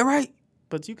 I used that right?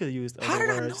 But you could use How other did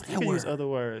I know words. that You could use word? other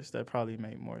words that probably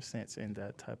make more sense in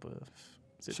that type of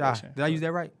Shy. situation. Did I use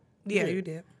that right? Yeah, Yeah. you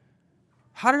did.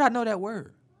 How did I know that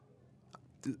word?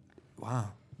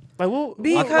 Wow. Like what?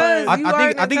 Because I you are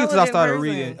an think it's because I intelligent started person.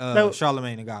 reading No.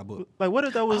 Charlemagne the God book. like what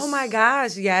if that was? Oh my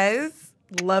gosh, yes.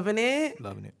 Loving it.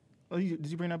 Loving it. Oh, did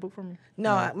you bring that book for me?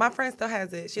 No, my friend still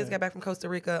has it. She just got back from Costa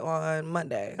Rica on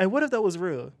Monday. Hey, what if that was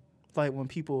real? Like when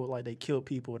people like they killed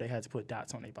people, they had to put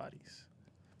dots on their bodies.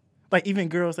 Like even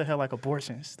girls that had like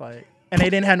abortions, like and they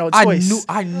didn't have no choice.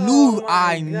 I knew Oh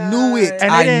my it. and they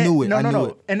I didn't- knew it. No, I no, knew no.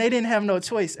 it. And they didn't have no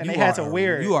choice, and You they had to are-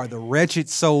 wear it. You are the wretched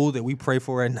soul that we pray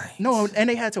for at night. No, and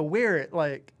they had to wear it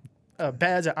like a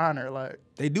badge of honor. Like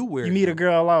They do wear. you it, meet though. a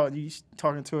girl out, you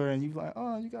talking to her, and you like,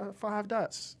 oh, you got 5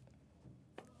 dots.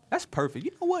 That's perfect.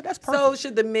 You know what? That's perfect. So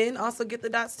should the men also get the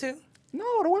dots too?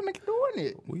 No, the women can doing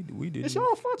it. we didn't. It's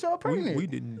y'all fault. Y'all pregnant. We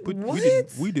didn't put. What?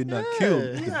 We did not Yeah. kill.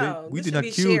 The No, we this did should not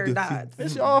be kill shared the. dots.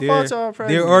 It's y'all fault. Y'all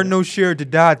pregnant. There are no shared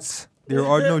dots. There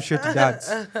are no shared dots.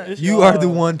 It's You are y'all- the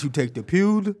one to take the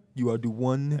pill. You are the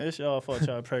one. It's y'all fault.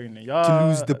 Y'all pregnant. Y'all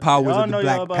lose the powers y'all of the know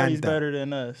Black y'all bodies Panther. better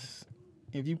than us.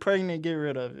 If you pregnant, get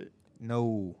rid of it.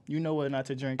 No, You know what not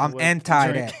to drink. and I'm what to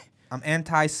anti drink. that. I'm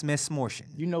anti smortion.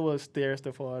 You know what stairs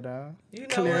to fall down. You know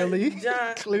Clearly, what,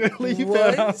 John? clearly you What?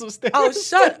 fell down some stairs. Oh,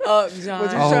 shut up, John.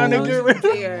 Was you Oh, trying to my get rid of?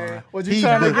 There. Was you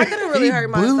trying to I get? could've really hurt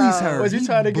He bullies myself. her. Was you He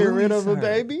trying to get rid of a bullies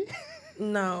her. baby?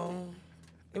 No.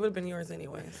 It would have been yours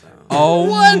anyway, so. Oh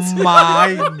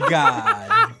my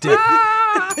god.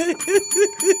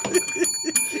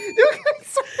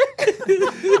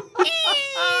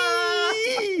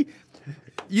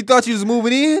 You thought you was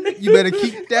moving in? You better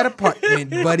keep that apartment,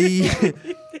 buddy.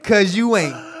 Cause you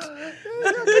ain't.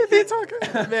 Be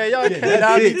talking, man. Y'all cannot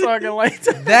that's be it. talking like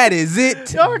that. That is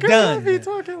it. Y'all cannot be Done.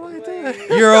 talking like that.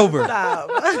 You're over. Stop.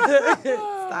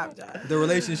 Stop, John. The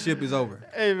relationship is over.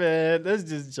 Hey man, that's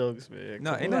just jokes, man.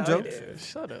 No, ain't No, no it joke. is.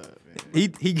 Shut up,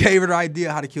 man. He gave her the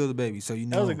idea how to kill the baby, so you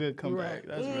know That was a good comeback. Right.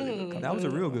 That was a really good comeback. That was a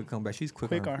real good comeback. She's quick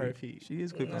Quick on her feet. She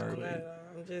is quick on her No, feet.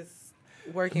 I'm just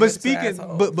working. But with two speaking,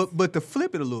 assholes. but to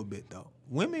flip it a little bit though,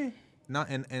 women not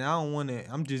and I don't want to.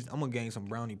 I'm gonna gain some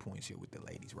brownie points here with the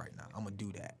ladies right now. I'm gonna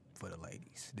do that for the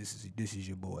ladies. This is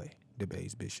your boy, the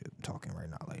Bays Bishop, talking right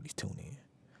now. Ladies, tune in.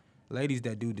 Ladies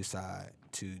that do decide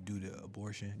to do the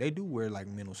abortion, they do wear like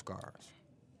mental scars.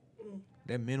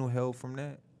 That mental health from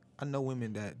that. I know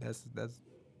women that's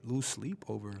lose sleep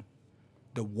over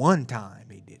the one time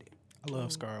they did it. I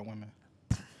love scarred women.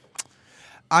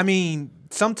 I mean,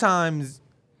 sometimes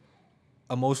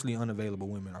emotionally unavailable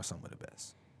women are some of the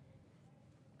best.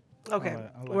 Okay,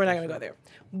 I like we're not that gonna go shit. there.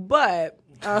 But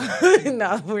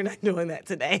no, we're not doing that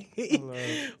today.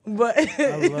 But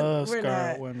I love we're scarred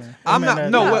not. women. I'm Women not- that-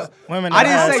 no, that- what- women I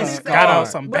that didn't had say some- scarred. got out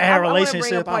some But bad I wanna relationship.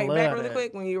 bring a point I back love really that.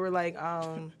 quick when you were like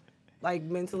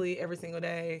mentally every single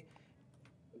day.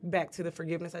 Back to the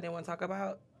forgiveness I didn't want to talk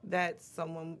about. That's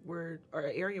someone or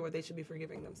an area where they should be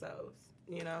forgiving themselves.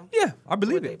 You know. Yeah, I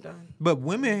believe What it. they've done. But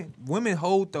women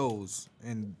hold those,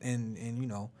 and you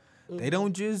know, they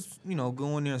don't just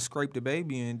go in there and scrape the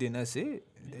baby and then that's it.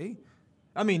 They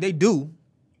do.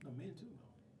 No, men too.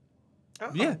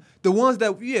 Oh. Yeah, the ones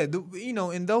that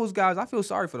and those guys, I feel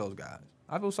sorry for those guys.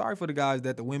 I feel sorry for the guys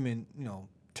that the women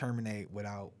terminate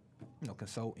without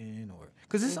consulting or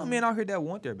because there's some men out here that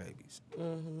want their babies,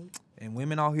 and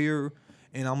women out here,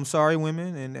 and I'm sorry,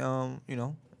 women, and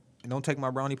and don't take my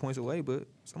brownie points away, but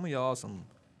some of y'all some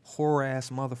whore ass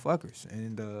motherfuckers,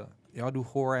 and y'all do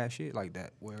whore ass shit like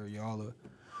that where y'all are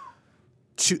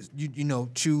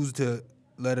choose to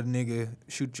let a nigga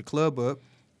shoot your club up,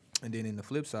 and then in the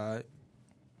flip side,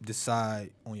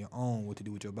 decide on your own what to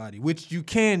do with your body, which you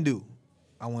can do.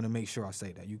 I want to make sure I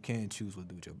say that you can choose what to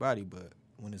do with your body, but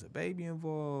when there's a baby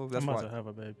involved, that's I'm why. about to have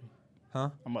a baby. Huh?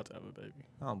 I'm about to have a baby.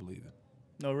 I don't believe it.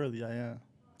 No, really, I am.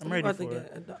 I'm You ready about for to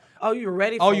it. get a oh, you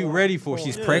ready? For Oh, you one. ready for?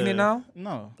 She's Yeah. pregnant now.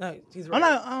 No, No, she's I'm ready.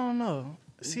 not. I don't know.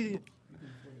 See,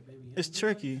 it's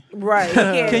tricky. Right. He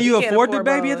can't- Can he you can't afford the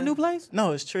baby at the Bowen. new place?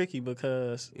 No, it's tricky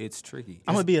because It's tricky.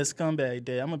 I'm gonna be a scumbag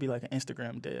dad. I'm gonna be like an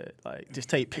Instagram dad. Like, just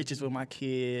take pictures with my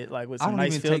kid, like with I some don't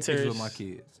nice even filters. take pictures with my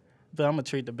kids. But I'm gonna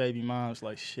treat the baby moms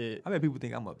like shit. I bet people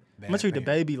think I'm a bad I'm gonna treat the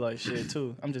parent. baby like shit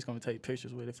too. I'm just gonna take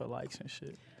pictures with it for likes and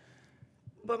shit.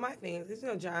 But my thing is,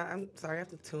 John, I'm sorry, I have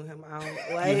to tune him out.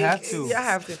 Like, have to. Yeah, I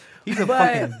have to. He's a But,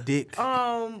 fucking dick.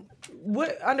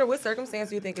 Under what circumstance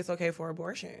do you think it's okay for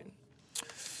abortion?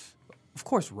 Of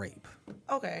course, rape.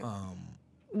 Okay.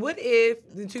 What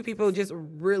if the two people just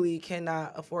really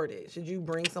cannot afford it? Should you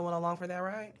bring someone along for that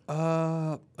ride?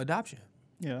 Adoption.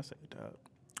 Yeah, I say that.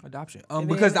 Adoption. And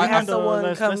Because then I have No, someone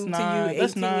let's- come let's to not- you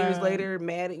let's 18 years not- later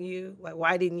mad at you. Like,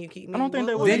 why didn't you keep me? I don't think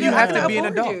they Well, would then do you have that. to be an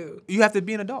afford adult. you. You have to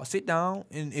be an adult. Sit down,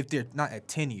 and if they're not at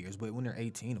 10 years, but when they're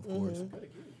 18, of course.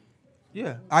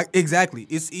 Yeah, exactly.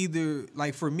 It's either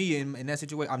like for me in that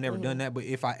situation, I've never done that, but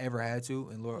if I ever had to,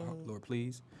 and Lord,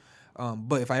 please,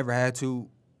 but if I ever had to,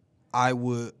 I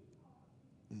would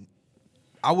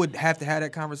have to have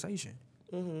that conversation.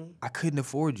 I couldn't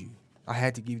afford you. I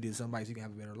had to give you to somebody so you can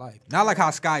have a better life. Not like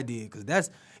how Sky did, because that's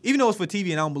even though it's for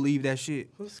TV and I don't believe that shit.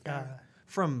 Who's Sky?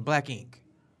 From Black Ink.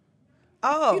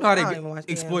 Oh, You know how I don't they even watch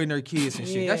exploiting their kids and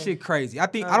shit. Yeah. That shit crazy. I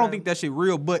don't think that shit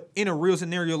real, but in a real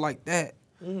scenario like that,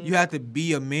 you have to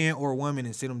be a man or a woman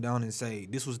and sit them down and say,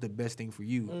 this was the best thing for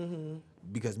you.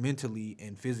 Because mentally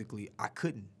and physically, I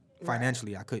couldn't.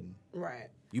 Financially, I couldn't. Right.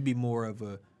 You'd be more of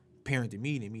a parent to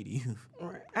me than me to you.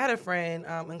 Right. I had a friend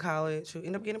in college who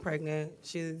ended up getting pregnant.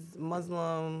 She's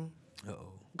Muslim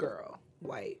girl,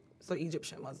 white, so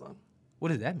Egyptian Muslim. What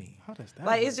does that mean? How does that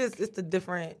Like, work? it's the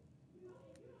different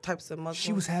types of Muslims.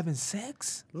 She was having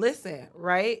sex? Listen,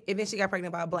 right? And then she got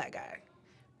pregnant by a black guy.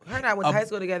 Her and I went to high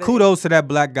school together. Kudos to that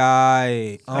black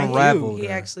guy. Unraveled He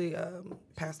her. actually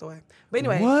passed away. But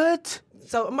anyway. What?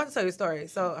 So I'm about to tell you a story.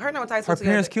 So her and I went to high school Her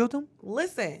together. parents killed him?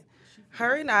 Listen,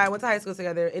 her and I went to high school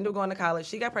together, ended up going to college.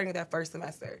 She got pregnant that first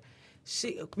semester.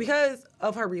 Because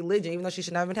of her religion, even though she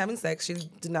should not have been having sex, she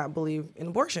did not believe in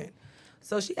abortion.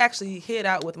 So she actually hid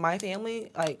out with my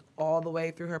family, like, all the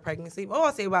way through her pregnancy. Oh,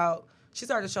 I'll say she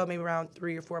started to show maybe around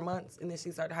 3 or 4 months, and then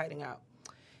she started hiding out.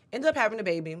 Ended up having a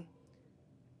baby,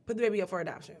 put the baby up for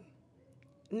adoption.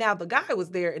 Now, the guy was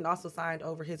there and also signed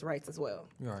over his rights as well.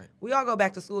 Right. We all go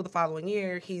back to school the following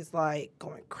year. He's, like,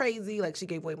 going crazy. Like, she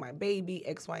gave away my baby,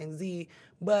 X, Y, and Z.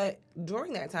 But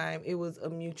during that time, it was a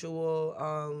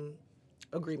mutual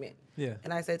agreement. Yeah.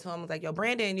 And I said to him, I was like, yo,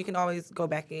 Brandon, you can always go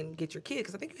back and get your kid.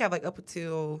 Because I think you have, like, up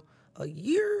until a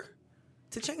year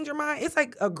to change your mind. It's,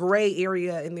 like, a gray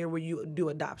area in there where you do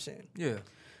adoption. Yeah.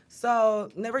 So,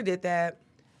 never did that.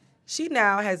 She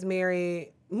now has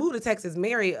moved to Texas,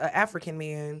 married an African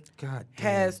man. God damn.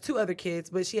 Has 2 other kids,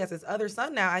 but she has this other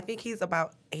son now. I think he's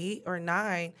about 8 or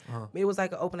 9. It was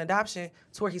like an open adoption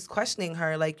to where he's questioning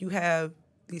her. Like, you have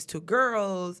these 2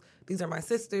 girls. These are my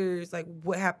sisters. Like,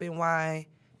 what happened? Why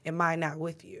am I not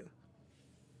with you?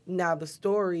 Now, the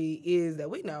story is that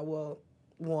we know, well,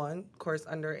 one, of course,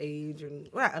 underage, and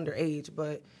well, not underage,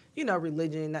 but, you know,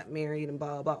 religion, not married, and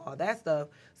blah, blah, all that stuff.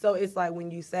 So it's like when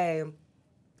you say,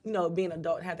 you know, being an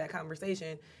adult and have that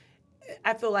conversation,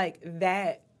 I feel like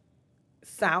that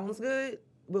sounds good,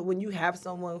 but when you have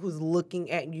someone who's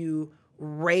looking at you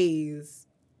raise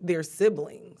their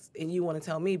siblings and you want to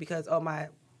tell me because, oh, my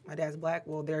dad's black,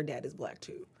 well, their dad is black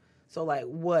too. So, like,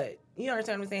 what? You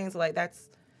understand what I'm saying? So, like, that's,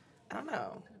 I don't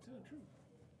know.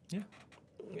 Yeah.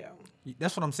 Yeah.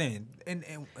 That's what I'm saying. And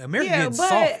America getting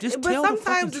soft. Just tell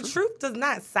sometimes the the truth does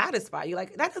not satisfy you.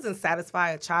 Like, that doesn't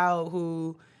satisfy a child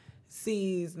who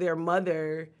sees their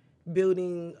mother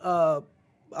building a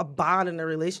bond in a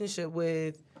relationship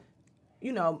with,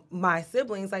 you know, my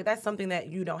siblings. Like, that's something that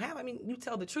you don't have. I mean, you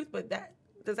tell the truth, but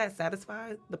does that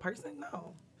satisfy the person?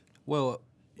 No. Well,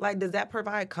 like, does that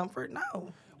provide comfort?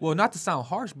 No. Well, not to sound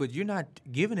harsh, but you're not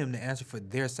giving them the answer for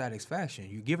their satisfaction.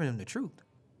 You're giving them the truth.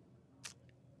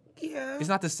 Yeah. It's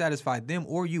not to satisfy them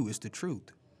or you. It's the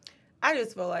truth. I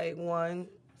just feel like, one.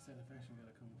 Satisfaction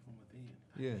gotta come from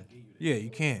within. Yeah. Yeah, you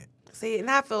can't. See, and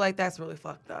I feel like that's really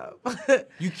fucked up.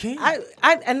 You can't.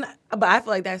 But I feel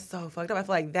like that's so fucked up. I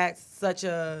feel like that's such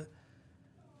a.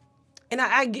 And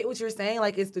I get what you're saying,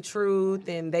 like, it's the truth,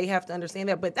 and they have to understand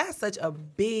that. But that's such a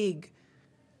big,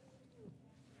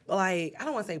 like, I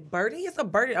don't want to say burden. It's a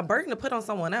burden to put on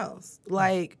someone else,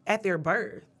 like, at their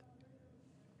birth.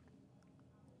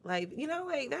 Like, you know,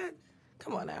 like that.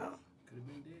 Come on now.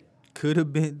 Could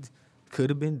have been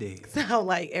dead. Sound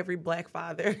like every black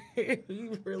father.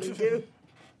 You really do.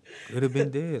 Could have been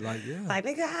dead. Like, yeah. Like,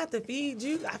 nigga, I have to feed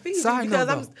you. I feed Side you because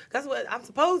note, though. that's what I'm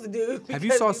supposed to do. Have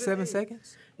you because saw the 7 thing.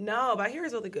 Seconds? No, but I hear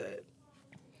it's really good.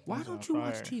 Why It's don't on you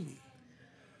watch fire. TV?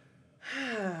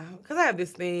 Because I have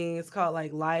this thing. It's called,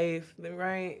 like, life,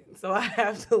 right? So I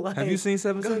have to, like, Have you seen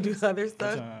 7 go do Seconds? other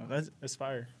stuff. That's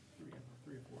fire.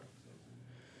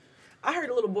 I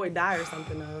heard a little boy die or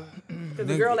something, though. Because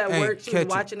the Nigga, girl at hey, work, she catch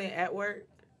was it. watching it at work.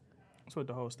 That's what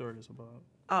the whole story is about.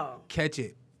 Oh. Catch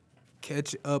it.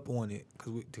 Catch up on it.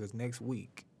 Because next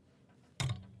week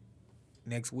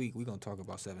we're going to talk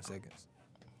about 7 Seconds.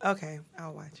 Okay,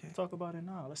 I'll watch it. Talk about it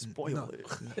now. Let's spoil No.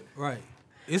 it. Right.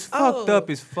 It's fucked up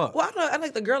as fuck. Well, I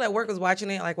like the girl at work was watching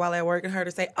it, like, while at work, and heard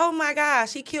her say, "Oh my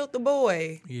gosh, he killed the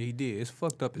boy." Yeah, he did. It's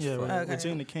fucked up as Yeah, fuck. right. Okay.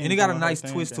 Regina King And it got a doing her nice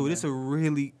thing twist to in it. It's a there.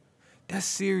 really that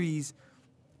series.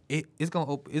 It's gonna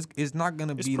open. It's not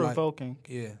gonna It's be provoking.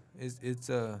 like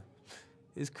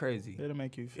it's crazy. It'll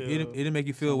make you feel. It'll make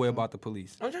you feel a way something. about the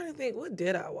police. I'm trying to think, what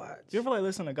did I watch? You ever like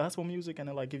listen to gospel music and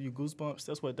it like give you goosebumps?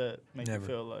 That's what that makes Never. you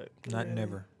feel like. Not Really?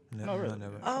 never. No, really?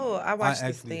 Never. Oh, I watched the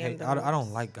actually hate. stand. I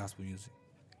don't like gospel music.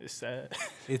 It's sad.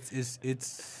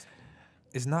 It's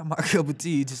not my cup of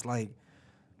tea. It's just like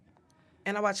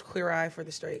And I watched Queer Eye for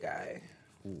the Straight Guy.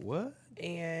 what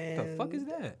And the fuck is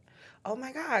that? Oh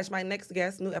my gosh, my next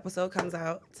guest, new episode comes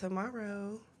out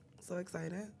tomorrow. So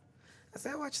excited. I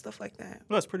said I watch stuff like that.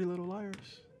 Well, that's Pretty Little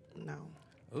Liars. No.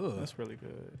 Ugh. That's really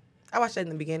good. I watched that in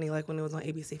the beginning, like when it was on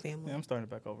ABC Family. Yeah, I'm starting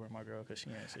back over with my girl because she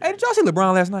ain't serious. Hey, did y'all see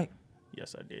LeBron last night?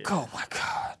 Yes, I did. Oh my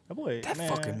god, That boy, that man,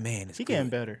 fucking man is he good. getting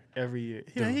better every year.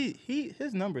 Dude.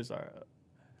 His numbers are up.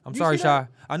 I'm You sorry, see that? Shy.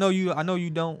 I know you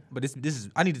don't, but this is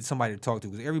I needed somebody to talk to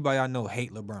because everybody I know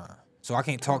hate LeBron, so I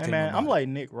can't talk to Hey, him. man, about I'm it. like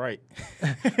Nick Wright.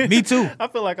 Me too. I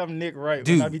feel like I'm Nick Wright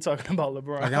Dude. when I be talking about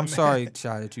LeBron. Like I'm man. sorry,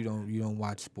 Shy, that you don't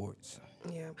watch sports.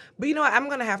 Yeah, but you know what? I'm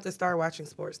gonna have to start watching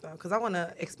sports though, because I want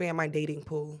to expand my dating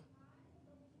pool.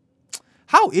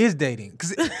 How is dating?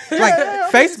 Because like yeah,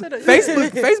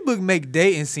 Facebook make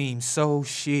dating seem so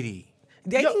shitty.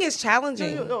 Dating is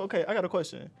challenging. Yo, okay, I got a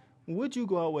question. Would you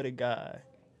go out with a guy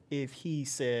if he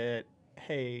said,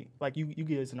 "Hey, like you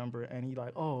get his number and he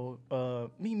like, oh,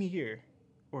 meet me here,"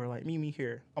 or like meet me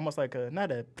here, almost like a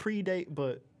not a pre-date,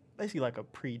 but basically like a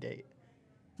pre-date.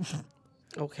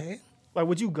 Okay. Like,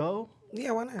 would you go?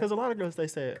 Yeah, why not? Because a lot of girls they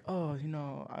say, "Oh, you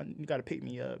know, you got to pick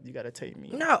me up. You got to take me."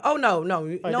 No, oh no. No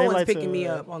they one's like picking to- me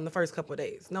up on the first couple of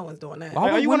days. No one's doing that. Why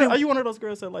Like, would are you women- one of those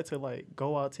girls that like to like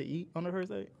go out to eat on the first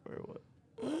date or what?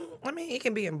 I mean, it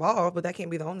can be involved, but that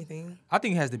can't be the only thing. I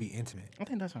think it has to be intimate, I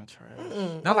think that's not trash.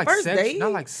 not like first sex, date?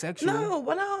 not like sexual. No,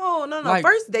 but no. Like-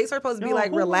 First dates are supposed to be Yo,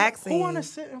 like relaxing. Who want to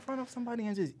sit in front of somebody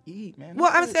and just eat, man?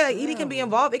 Well, I'm That's saying like, eating can be trash.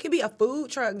 involved. It could be a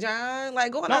food truck, John.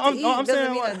 Like going No, out to eat I'm doesn't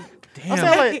saying mean like, Damn, I'm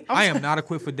saying like, I am not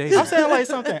equipped for dating. I'm saying like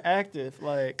something active,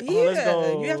 like yeah, oh, let's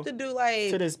go you have to do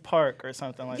like to this park or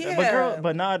something like that. Yeah.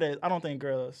 But nowadays, I don't think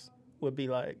girls would be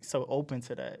like so open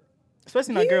to that,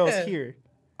 especially not Yeah. girls here.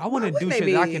 I want to Why do wouldn't shit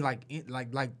they that I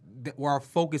be? can where our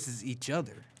focus is each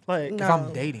other. Like, No. If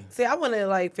I'm dating, See, I want to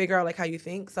like figure out like how you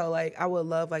think. So like, I would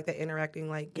love like the interacting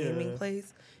like gaming Yeah.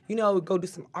 place. You know, go do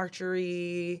some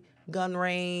archery, gun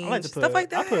range, I like to put stuff like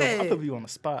that. I put you on the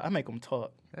spot. I make them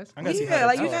talk. that's I gotta see how Yeah, they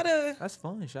like you talk. gotta. that's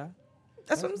fun, Shy.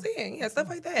 That's what I'm saying. Yeah, stuff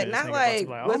like that. Yeah, this Not nigga like,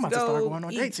 about to let's I'm about to go start going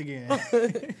on eat. dates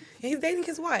again. He's dating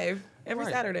his wife every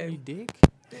Right. You Saturday. dick.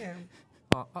 Yeah.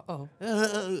 Got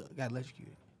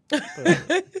electrocuted.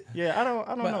 But, yeah, I don't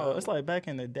But, know. It's like back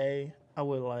in the day, I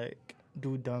would like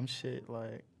do dumb shit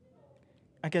like,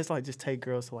 I guess like just take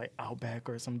girls to like Outback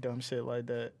or some dumb shit like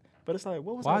that. But it's like,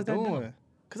 what was Why I is that dumb? doing?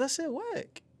 Cause that shit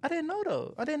whack. I didn't know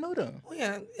though. I didn't know them. Well,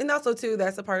 yeah, and also too,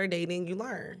 that's a part of dating. You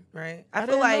learn, right? I feel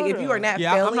didn't like know if you are that. not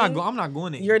Yeah, failing, I'm not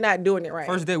going to eat. you're not doing it right.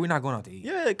 First day, we're not going out to eat.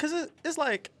 Yeah, cause it's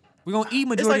like We're gonna eat it's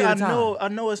majority like of the time. I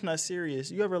know it's not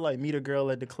serious. You ever like meet a girl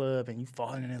at the club and you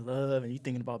falling in love and you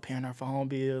thinking about paying her phone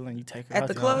bill and you take her At out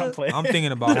the to- club? I'm playing. I'm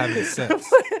thinking about having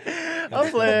sex.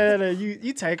 I'm playing and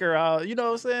you take her out, you know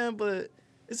what I'm saying? But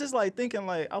it's just like thinking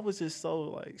like I was just so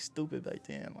like stupid back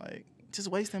then, like just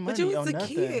wasting money but you was on a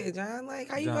nothing. kid, John. Like,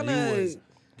 how you John, gonna? you was,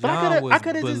 But I John coulda- was I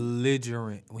coulda just-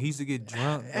 belligerent. When he used to get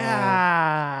drunk, dog,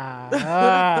 Ah,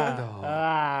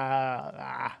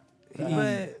 Dog. But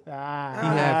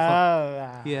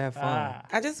he had fun.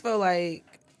 I just feel like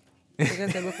I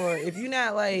said before, if you're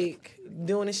not like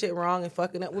doing the shit wrong and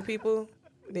fucking up with people,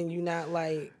 then you're not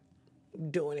like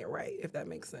doing it right. If that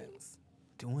makes sense.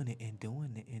 Doing it and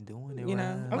doing it and doing it. You know?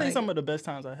 right. I Like- think some of the best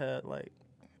times I had, like,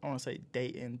 I don't want to say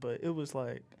dating, but it was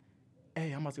like,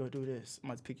 hey, I'm about to go do this. I'm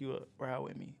about to pick you up, ride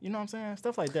with me. You know what I'm saying?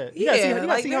 Stuff like that. You gotta see, Yeah, you gotta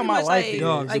like, see how very my much life like- is.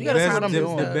 Dog, Like, the, you gotta best, time the,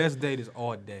 them the stuff. best date is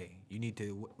all day. We need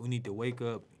to wake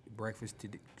up, breakfast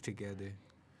together.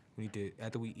 We need to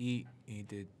after we eat, we need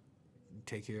to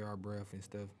take care of our breath and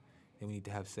stuff. Then we need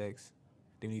to have sex.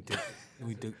 Then we need to.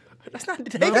 That's not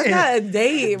dating. That's not a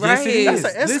date, right? Yes, it is.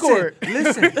 That's an escort.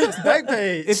 Listen, It's back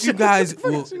page. if you guys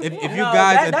will, if you No,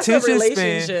 guys that's a attention span,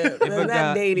 relationship. if That's a not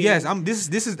guy, dating. yes, this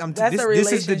is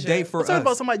the date for I'm talking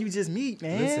about us. somebody you just meet,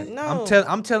 man. Listen, No.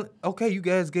 I'm telling. Okay, you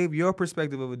guys gave your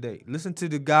perspective of a date. Listen to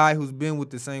the guy who's been with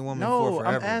the same woman for No,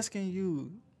 forever. I'm asking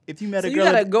you. If you met So a you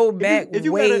girl, gotta go back if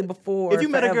you way met a, before. If you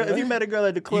met a girl, forever. if you met a girl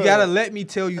at the club, You gotta let me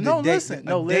tell you the No, date. listen. A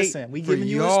No, date listen. We for giving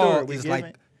you a y'all story. We is giving-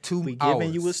 like 2 We hours.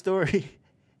 giving you a story.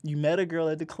 You met a girl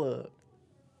at the club.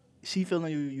 She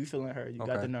feeling you. You feeling her. You got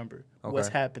Okay. the number. Okay. What's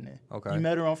happening? Okay. You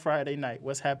met her on Friday night.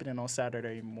 What's happening on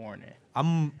Saturday morning?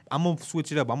 I'm gonna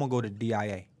switch it up. I'm gonna go to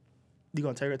DIA. You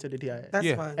gonna take her to the DIA? That's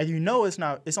Yeah. fine. And you know it's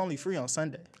not. It's only free on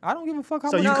Sunday. I don't give a fuck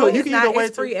how So much. you No, could- it's can not. either wait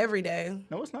It's free till- every day.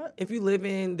 No, it's not. If you live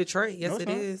in Detroit, yes, No, it's it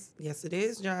not. is. Yes, it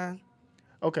is, John.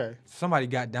 Okay. Somebody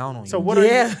got down on So you. what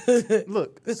Yeah. are you?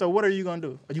 Look. So what are you gonna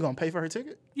do? Are you gonna pay for her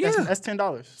ticket? Yeah. That's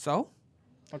 $10. So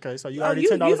Okay. So you Oh, already you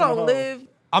 $10 on the don't whole. live.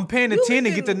 I'm paying the You 10 to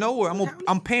live get to in know her. county?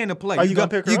 I'm paying to play. Are you gonna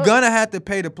pick her You're up? gonna have to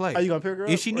pay to play. Are you gonna pick her up?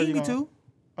 If she or need you me gonna- to,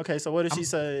 Okay. So what did she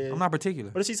say? I'm not particular.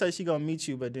 What if she say she gonna meet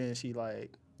you, but then she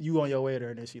like you on your way there,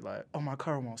 and then she like, oh my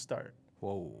car won't start,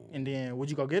 Whoa. and then would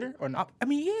you go get her or not? I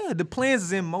mean, yeah, the plans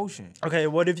is in motion. Okay,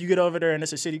 what if you get over there and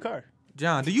it's a shitty car?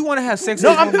 John, do you want to have sex? No,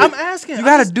 with I'm this woman? asking. You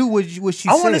gotta do what she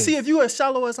I says. want to see if you as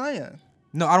shallow as I am.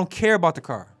 No, I don't care about the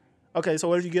car. Okay, so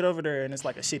what if you get over there and it's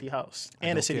like a shitty house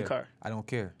and a don't shitty care. car? I don't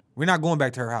care. We're not going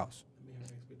back to her house. Her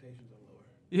expectations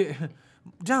are lower. Yeah,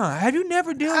 John, have you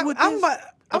never dealt with this?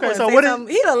 Okay, so what is?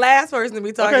 he the last person to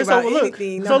be talking Okay, so about look.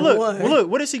 anything. So Number look, one. look.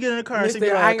 What if she get in the car and she be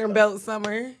Mr. like, Iron Belt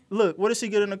Summer. look, what if she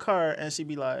get in the car and she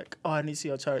be like, oh, I need to see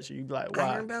your charger. You be like, why?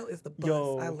 Iron Belt is the bus.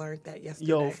 Yo, I learned that yesterday.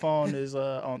 Your phone is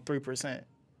on 3%.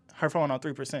 Her phone on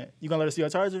 3%. You gonna let her see your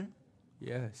charger?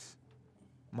 Yes.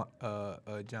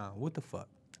 John, what the fuck?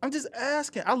 I'm just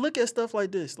asking. I look at stuff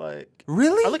like this. Like,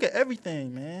 Really? I look at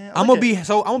everything, man. I'm gonna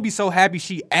be so happy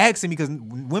she asked me because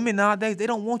women nowadays they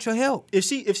don't want your help. If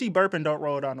she burp and don't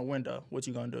roll down the window, what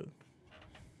you gonna do?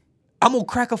 I'm gonna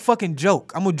crack a fucking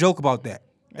joke. I'm gonna joke about that.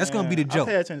 That's gonna be the Man, joke.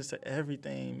 I pay attention to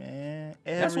everything, man.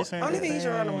 That's what- Everything. Only thing you should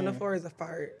run the window for is a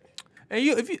fart. And I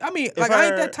ain't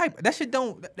that type. That shit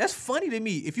don't. That's funny to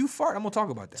me. If you fart, I'm gonna talk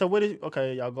about that. So what is?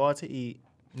 Okay, y'all go out to eat.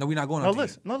 No, we're not going No, out to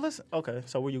listen. No, listen. Okay,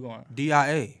 so where you going? eat.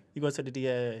 DIA. You go to the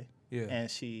DA. Yeah.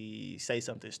 And she say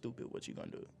something stupid. What you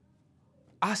gonna do?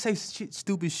 I say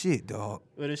stupid shit, dog.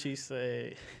 What does she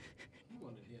say? You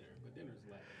want to dinner, but dinner's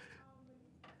last.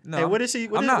 No, Hey, what does she?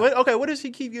 I'm not. What does she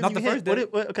keep giving Not you? the hint?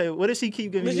 first day. Okay, what does she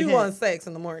keep giving But you? you hint? want sex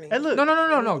in the morning. Hey, look.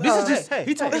 No. This is just hey,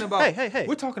 he talking hey, about. hey.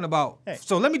 We're talking about. Hey.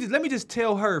 So let me just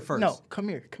tell her first. No, come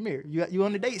here. You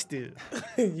on the date still?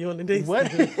 You on the date?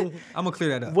 What? I'm gonna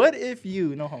clear that up. What if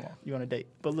you? No, hold on. You on a date?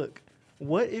 But look,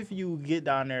 what if you get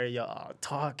down there, y'all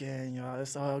talking, y'all,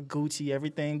 it's all Gucci,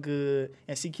 everything good,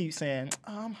 and she keeps saying,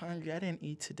 oh, "I'm hungry. I didn't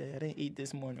eat today. I didn't eat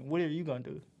this morning." What are you gonna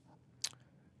do?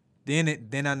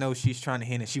 Then I know she's trying to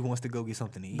hint that she wants to go get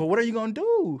something to eat. But what are you gonna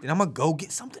do? Then I'm gonna go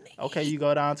get something to eat. Okay, you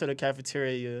go down to the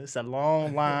cafeteria. It's a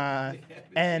long line,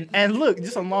 and look,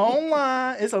 just a long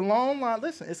line. It's a long line.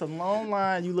 Listen, it's a long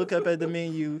line. You look up at the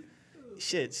menu.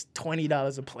 Shit's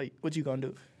 $20 a plate. What you gonna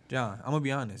do? John, I'm gonna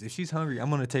be honest. If she's hungry, I'm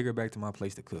gonna take her back to my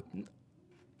place to cook.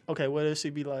 Okay, what if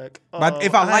she be like? But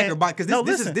if I like her, ain't- because No,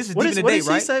 this listen. is deep What in the what date, did she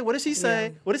right? say? What did she say?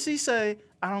 Yeah. What did she say?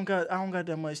 I don't got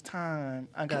that much time.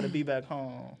 I gotta be back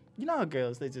home. You know how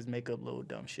girls, they just make up little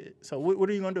dumb shit. So what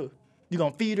are you gonna do? You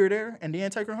gonna feed her there and then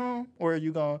take her home, or are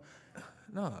you gonna?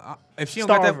 No, if she don't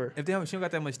Starve got her. that, if she don't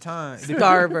got that much time,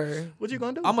 Starver. What you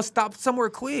gonna do? I'm gonna stop somewhere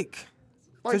quick.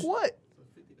 like 'cause- what?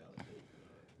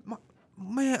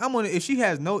 Man, I'm gonna. If she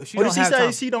has no, she What don't did she have say?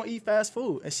 time. She don't eat fast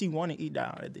food and she want to eat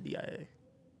down at the DIA.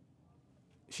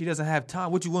 She doesn't have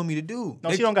time. What you want me to do? No,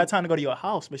 she don't got time to go to your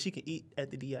house, but she can eat at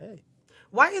the DIA.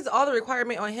 Why is all the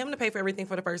requirement on him to pay for everything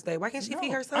for the first day? Why can't she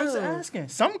feed herself? I'm just asking.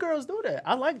 Some girls do that.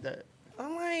 I like that.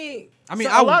 I'm like, I mean,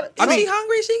 So a lot- if she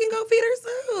hungry, she can go feed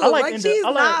herself. I like she's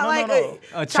not no.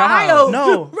 A a child. child.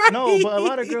 No, right? no, but a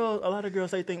lot of girls,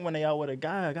 they think when they out with a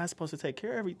guy's supposed to take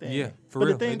care of everything. Yeah, for but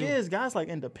real, the thing they do. is, guys like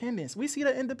independence. We see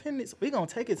that independence, we gonna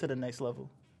take it to the next level.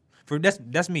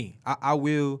 That's me. I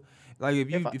will. Like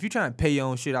If I- if you trying to pay your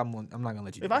own shit, I'm not gonna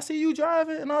let you. If do I it. see you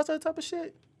driving and all that type of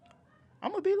shit,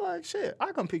 I'm gonna be like, shit,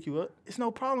 I come pick you up. It's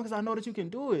no problem because I know that you can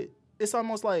do it. It's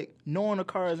almost like knowing a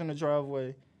car is in the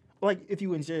driveway. Like if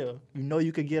you in jail, you know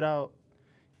you could get out.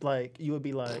 Like you would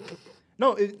be like,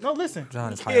 no, listen.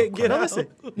 John is high can't on get crack. No, listen.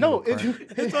 No, on if you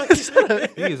crack. shut up.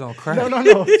 He is on crack.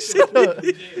 No, shut up.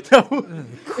 No.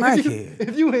 Crackhead.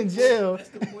 If you in jail, That's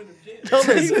the point of jail. don't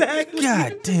listen. Exactly.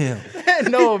 God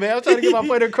damn. No, man, I'm trying to get my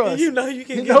point across. You know you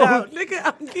can get No. out.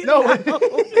 Nigga, I'm getting No.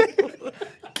 out.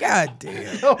 God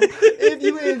damn. No, if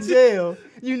you in jail,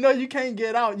 you know you can't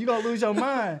get out. You gonna lose your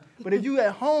mind. But if you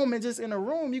at home and just in a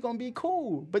room, you gonna be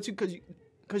cool. But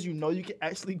because you know you can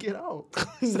actually get out.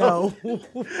 No.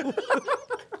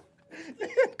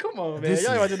 Come on, man. This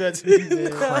Y'all is watching that TV,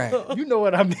 man. Crack. You know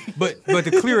what I mean. But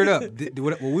to clear it up,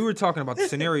 what we were talking about, the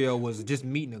scenario was just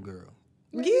meeting a girl.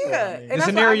 Yeah. The And that's what I'm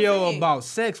scenario saying. about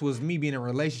sex was me being in a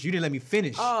relationship. You didn't let me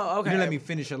finish. Oh, okay. You didn't let me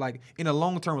finish it. Like in a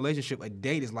long-term relationship, a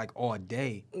date is like all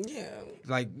day. Yeah.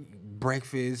 Like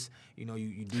breakfast, you do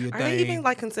your Are thing. they even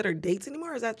like considered dates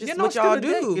anymore? Or is that just Yeah, no, what it's still y'all a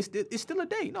date. do? It's still a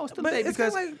date. No, it's still But a date it's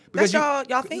because kinda like, that's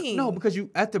y'all thing. No, because you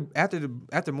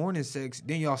after morning sex,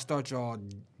 then y'all start y'all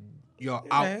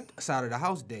Okay. outside of the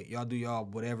house date. Y'all do y'all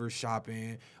whatever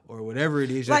shopping or whatever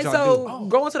it is Like that y'all so, do.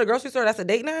 going to the grocery store, that's a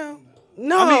date now?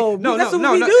 No, I mean, no, that's no, what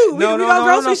no, we no, do. no, we no, go no,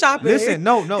 grocery no. shopping. Listen,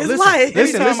 no, It's listen, like,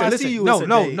 listen, Anytime I listen, see you, no, it's a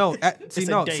no, date. no. It's See, a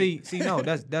no, date. see, no.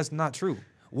 That's not true.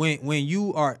 When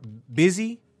you are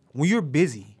busy, when you're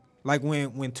busy, like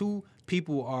when two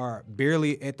people are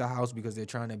barely at the house because they're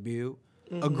trying to build,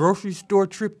 a grocery store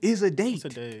trip is a date. It's a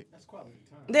date. That's quality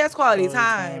time. That's quality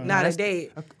time, not a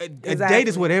date. A date Exactly.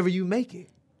 is whatever you make it.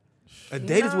 A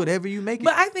date is No. whatever you make it.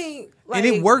 But I think, like,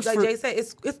 And it works like for- Jay said,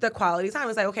 it's the quality time.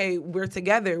 It's like, okay, we're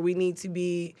together. We need to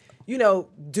be,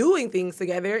 doing things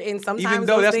together. And sometimes Even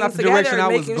though those that's things not the together direction are I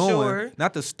was making going, sure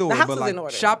not the store, the house but is like in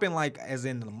order. shopping, like as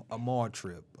in a mall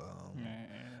trip,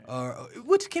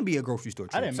 which can be a grocery store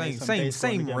I trip. didn't make some Same dates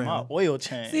going to get my realm. oil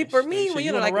change. See, for me, Shit, when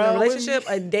you you're wanna like in a ride with me? relationship,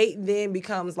 a date then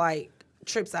becomes like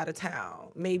trips out of town.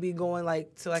 Maybe going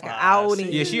like to like an Ah, outing.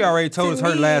 see. Yeah, she already told To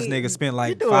us her last me, nigga spent You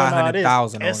like doing all this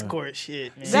 500,000 on her. escort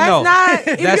shit, man. See, That's no, not. If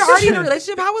that's- you're already in a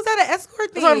relationship, how was that an escort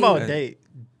I'm thing? talking about a date.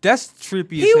 That's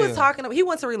trippy. He as was hell. talking about. He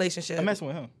wants a relationship. I'm messing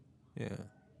with him. Yeah,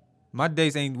 my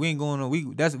dates ain't. We ain't going on. We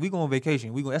go on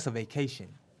vacation. That's a vacation.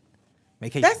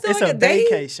 Vacation. That's still It's like a a date.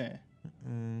 vacation.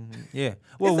 Yeah.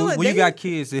 Well, still a when you date? got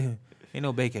kids, ain't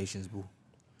no vacations, boo.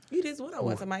 You just went. I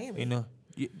went to Miami.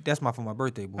 That's for my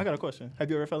birthday, boo. I got a question.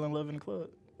 Have you ever fell in love in a club?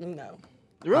 No.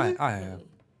 Really? I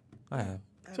have.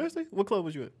 Seriously? What club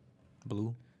was you at?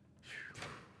 Blue.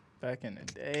 Back in the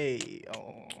day.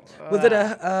 Oh, Was it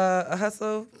a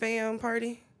hustle fam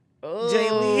party?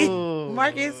 Jay Lee,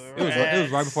 Marcus. It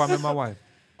was right before I met my wife.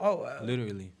 Oh wow.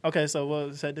 Literally. Okay,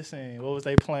 so set the scene. What was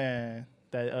they playing?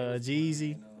 That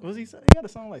Jeezy. What was he? He got a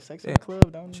song like "Sex in the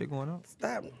Club," don't he? Shit going on.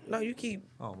 Stop. No, you keep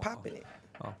Oh, my popping it.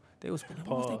 Oh, they was. What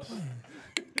was they Pause. playing?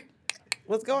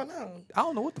 What's going on? I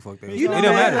don't know what the fuck they was. You playing. know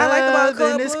It don't what matter. I like about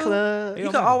Club in this Blue? club. You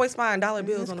don't can matter. always find dollar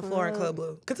bills on the floor in Club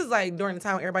Blue. Cause it's like during the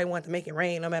time everybody wanted to make it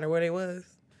rain, no matter where they was,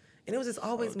 and it was just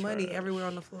always money everywhere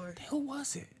on the floor. Who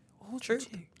was it? Who was True. the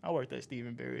chick? I worked at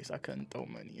Stephen Barry's. I couldn't throw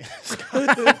money.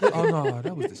 Oh no,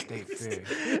 that was the state fair.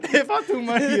 If I threw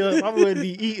money up, I wouldn't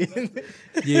be eating.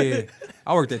 Yeah,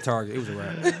 I worked at Target. It was a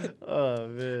wrap. Oh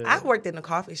man. I worked in a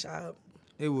coffee shop.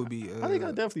 It would be. I think I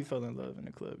definitely fell in love in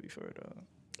the club before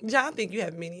though. John, I think you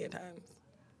have many a times.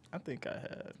 I think I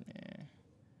have, man.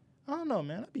 I don't know,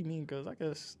 man. I be mean girls. I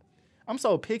guess I'm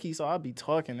so picky, so I be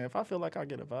talking. If I feel like I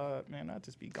get a vibe, man, I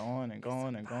just be going and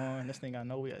going and going. This thing I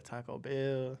know, we at Taco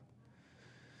Bell.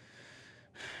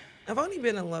 I've only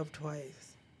been in love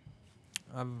twice.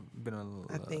 I've been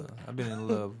I think. I've been in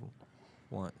love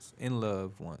once. In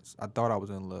love once. I thought I was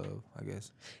in love. I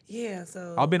guess. Yeah,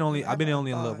 so I've been only in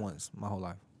thought. love once my whole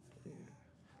life.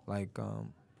 Like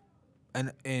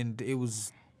and it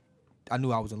was. I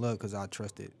knew I was in love because I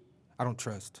trusted. I don't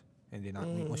trust, and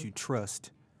then once you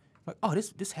trust, like, oh,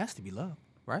 this has to be love,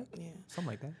 right? Yeah. Something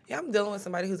like that. Yeah, I'm dealing with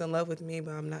somebody who's in love with me,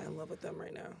 but I'm not in love with them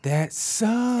right now. That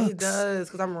sucks. It does,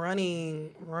 because I'm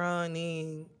running.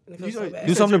 And it feels so bad.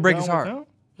 Do something to break his You're done heart.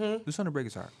 with them? Do something to break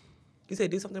his heart. You said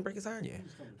do something to break his heart? Yeah.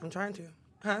 I'm trying to.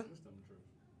 Huh?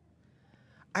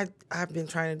 I've been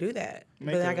trying to do that.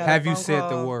 Make But I it- got a Have you phone said the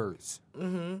call. words?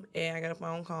 Mm-hmm. And I got a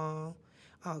phone call.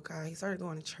 Oh, God, he started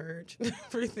going to church and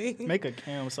everything. Make a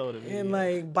cam soda video. and,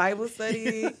 like, Bible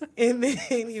study. And then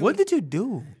he What was, did you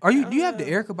do? Do you have the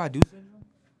Erica Badu syndrome?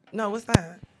 No, what's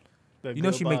that? The You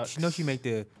know good box. she make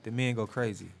the men go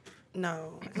crazy.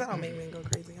 No, because I don't make men go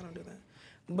crazy. I don't do that.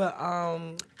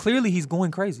 But, Clearly he's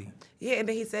going crazy. yeah, and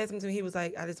then he said something to me. He was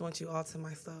like, I just want you all to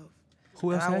myself.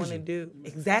 Who else And I has want to you? do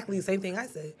exactly the same thing I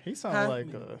said. He sound Huh? like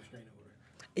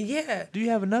Yeah. Do you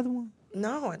have another one?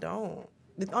 No, I don't.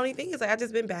 The only thing is, like, I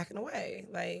just been backing away,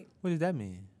 like, What does that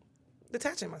mean?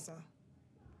 detaching myself.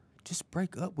 Just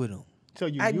break up with him. so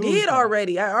you I used did them.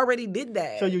 already. I already did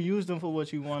that. So you used them for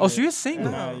what you wanted. Oh, so you're single.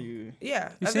 and now you.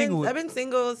 Yeah, You single with- I've been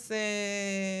single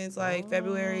since like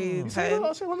February You see that? 10th.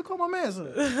 Oh, shit, let me call my man.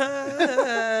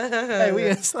 Hey, we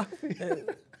ain't sorry.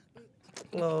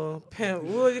 Little pimp.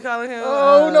 What would you call him?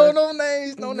 Oh, no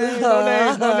names, no names.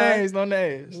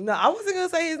 No, I wasn't gonna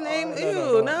say his name. no, Ew,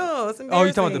 no. no, it's Oh,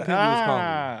 you talking about the embarrassing. pimp you was calling?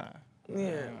 Ah.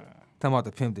 Yeah, Talking about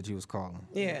the pimp that you was calling.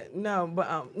 yeah, no,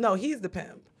 but no, he's the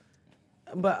pimp.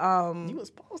 But You was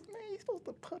supposed to, man, you supposed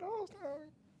to put on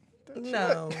that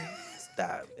no,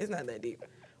 stop. It's not that deep.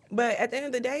 But at the end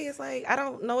of the day, it's like I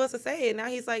don't know what else to say. And now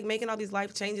he's like making all these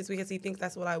life changes because he thinks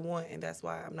that's what I want, and that's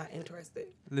why I'm not interested.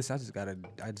 Listen, I just got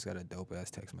a dope ass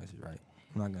text message, right?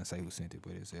 I'm not gonna say who sent it,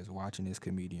 but it says, watching this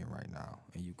comedian right now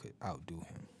and you could outdo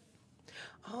him.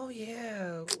 Oh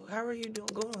yeah, how are you doing?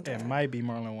 Going with It that? might be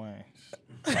Marlon Wayne.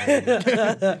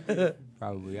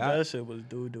 Probably. That shit was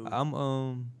doo-doo.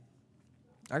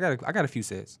 I got a few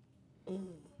sets.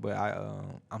 But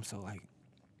I'm so like,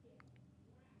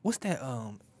 what's that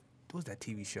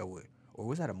TV show with, or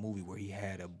was that a movie where he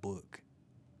had a book?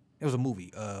 It was a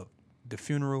movie, The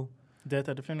Funeral. Death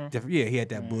at the Funeral? Yeah, he had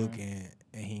that book and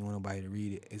he didn't want nobody to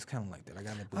read it. It's kind of like that. I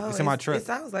got the book. Oh, it's in my truck. It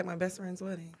sounds like my best friend's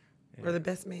wedding, or the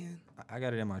best man. I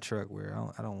got it in my truck where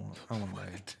I don't want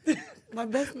nobody.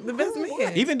 The best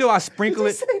man. Even though I sprinkle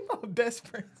it. Say my best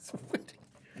friend's wedding.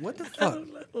 What the fuck?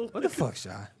 What the fuck,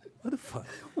 Shy? What the fuck?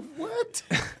 What?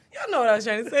 Yo, Y'all know what I was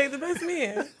trying to say. The best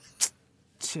man.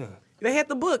 Chill. They had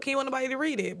the book. He didn't want nobody to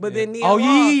read it. But then Neil Oh,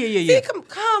 Long, yeah. See, come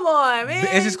on, man.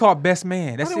 It's just called Best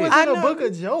Man. That's It it. wasn't I a know. book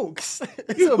of jokes.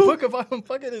 It's a book about him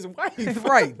fucking his wife.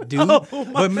 Right, dude. But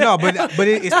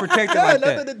it's protected That like had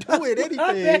that. nothing to do with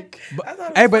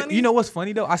anything. But you know what's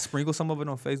funny though? I sprinkle some of it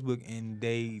on Facebook and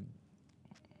they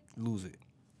lose it.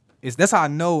 That's how I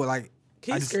know. Like,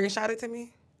 Can you screenshot it to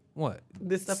me? what?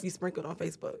 This stuff you sprinkled on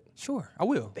Facebook. Sure, I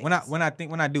will. When I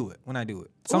do it.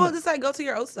 Well, just like go to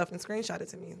your old stuff and screenshot it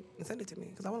to me and send it to me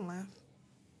because I want to laugh.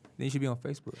 Then you should be on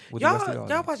Facebook with the rest of the Y'all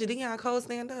audience. watch Deion Cole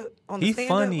stand up on the He's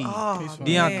stand-up? funny. Oh, He's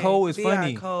funny. Deion man. Cole is Deion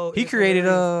funny. Cole He is created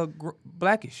hilarious.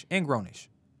 Blackish and Grownish.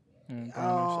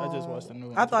 I just watched the new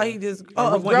one. I thought he just. He a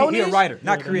Grownish? writer,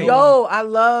 not Yeah, creator. Yo, I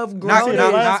love not, Grownish. the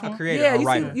not, last not a one? creator, Yeah, a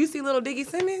writer. you see little Diggy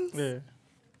Simmons? Yeah.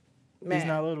 Man. He's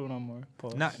not little no more.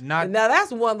 Pause. Not. Now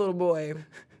that's one little boy.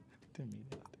 Didn't mean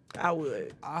that. I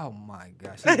would. Oh my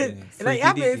gosh. And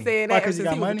I've been saying Why, that ever 'cause he since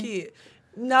got he was a money? kid.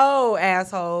 No,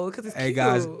 asshole, because it's Hey cute.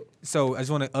 guys, so I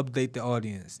just want to update the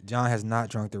audience. John has not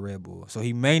drunk the Red Bull, so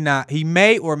he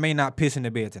may or may not piss in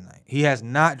the bed tonight. He has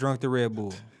not drunk the Red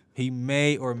Bull. He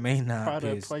may or may not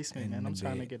Product piss placement, in man. I'm the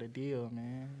trying to bed. get a deal,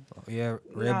 man. Yeah,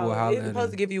 Red Bull. Holla It's at supposed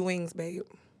to him. give you wings, babe.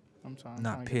 I'm trying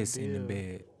Not to get a piss in the deal.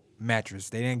 bed. Mattress.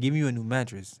 They didn't give you a new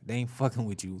mattress. They ain't fucking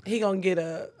with you. He gonna get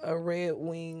a Red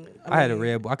Wing. I had a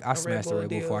Red Bull. I Red smashed the Bull Red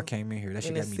Bull before I deal came in here. That shit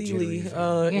and a got me jittery. Sealy as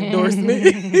hell. endorsement.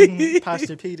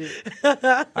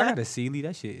 Posturepedic. I got a Sealy.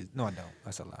 That shit is no, I don't.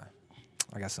 That's a lie.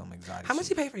 I got some exotic. How much you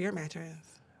shit. pay for your mattress?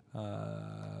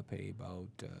 I paid about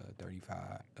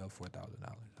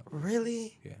 $4,000.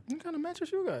 Really? Yeah, What kind of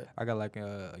mattress you got? I got like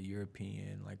a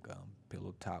European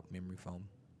pillow top memory foam.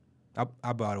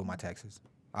 I bought it with my taxes.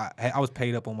 I was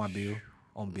paid up on my bills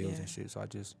Yeah. and shit. So I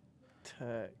just.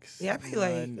 Tax. Yeah, I paid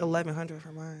like $1,100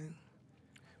 for mine.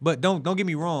 But don't get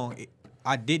me wrong.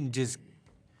 I didn't just.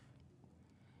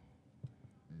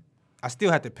 I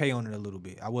still had to pay on it a little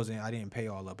bit. I didn't pay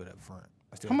all of it up front.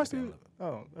 I still How had much to pay do all you?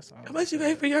 of it. Oh, that's not. How much you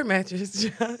pay for your mattress,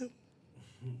 John?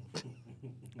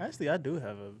 Actually, I do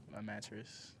have a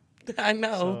mattress. I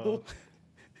know.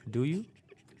 Do you?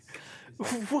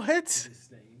 What?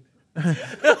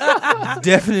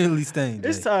 Definitely stained.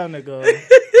 It's Jay. time to go.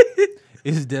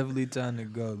 It's definitely time to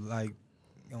go. Like,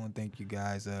 I want to thank you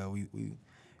guys. We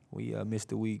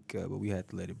missed a week, but we had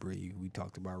to let it breathe. We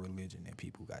talked about religion and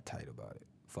people got tight about it.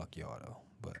 Fuck y'all though.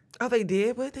 But Oh, they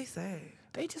did? What did they say?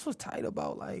 they just was tight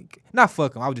about like not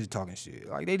fuck them. I was just talking shit.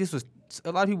 Like they just was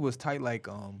a lot of people was tight. Like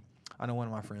I know one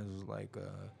of my friends was like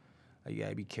you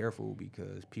gotta be careful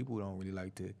because people don't really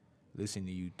like to listen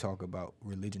to you talk about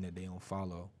religion that they don't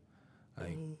follow.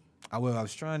 Like I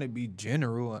was trying to be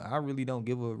general. I really don't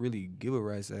give a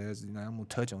rat's ass. You know, I'm gonna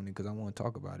touch on it because I want to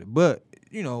talk about it. But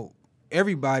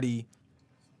everybody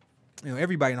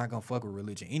not gonna fuck with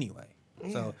religion anyway.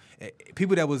 So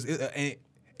people that was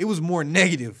it was more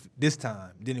negative this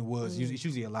time than it was. It's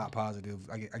usually a lot positive.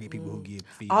 I get people who give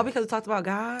feedback. All because we talked about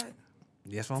God?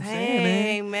 That's what I'm saying,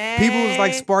 Dang, man. People was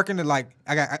like man. sparking the like.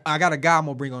 I got a guy I'm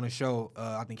gonna bring on the show.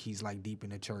 I think he's like deep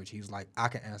in the church. He was like, I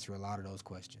can answer a lot of those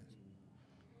questions.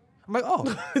 I'm like, oh,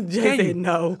 Jay can said you?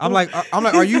 no. I'm like,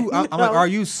 are you? I'm No. like, are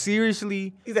you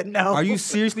seriously? He said no. Are you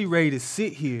seriously ready to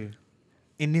sit here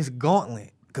in this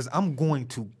gauntlet? Because I'm going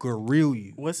to grill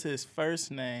you. What's his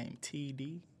first name?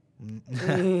 TD.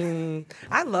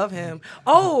 I love him.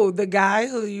 Oh, the guy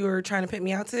who you were trying to pick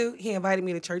me out to, he invited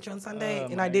me to church on Sunday,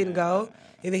 and I didn't go.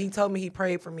 And then he told me he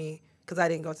prayed for me because I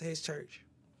didn't go to his church.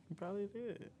 He probably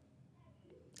did.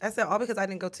 I said, all because I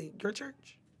didn't go to your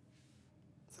church?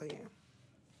 So, yeah.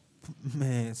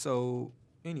 Man, so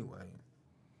anyway,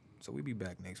 so we be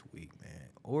back next week, man.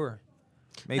 Or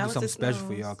maybe Now it's something the special for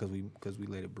snows. y'all because we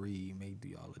let it breathe. Maybe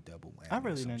y'all a double whammy. I or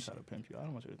really some didn't shit. try to pimp you. I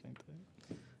don't want you to think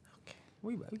that.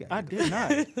 We got I it. did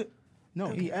not. No,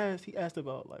 he asked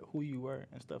about like who you were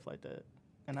and stuff like that,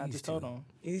 and I Used just to. told him.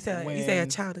 You said a When-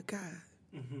 child of God.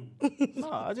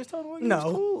 No, I just told him like, No.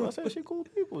 no. Cool. I said she cool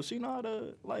people. She know how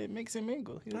to like mix and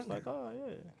mingle. He was like, oh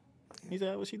yeah. He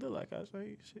said, what she look like? I was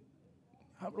like, shit.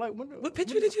 I'm like, What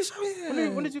picture did you show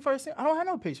him? When did you first see him? I don't have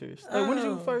no pictures. Like, when did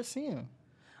you first see him?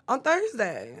 On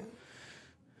Thursday.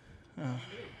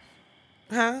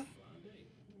 Huh?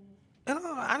 And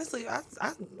honestly, I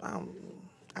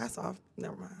saw.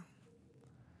 Never mind.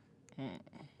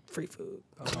 Free food.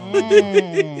 Hopefully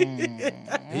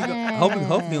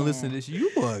you'll listen to this. You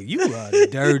a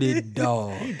dirty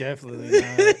dog. He definitely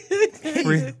not.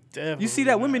 Free- Definitely you see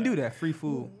that women not. do that free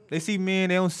food. They see men,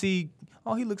 they don't see. Oh,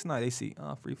 oh, he looks nice. They see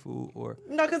free food or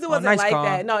No, because it oh, wasn't nice like car.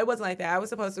 that. No, it wasn't like that. I was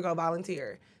supposed to go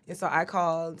volunteer. And so I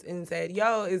called and said,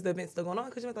 yo, is the event still going on?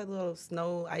 Because you know that little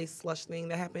snow, ice, slush thing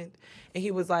that happened. And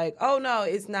he was like, oh, no,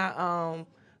 it's not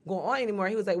going on anymore.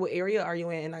 He was like, what area are you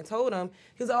in? And I told him.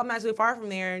 He was like, oh, I'm not too far from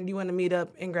there. And do you want to meet up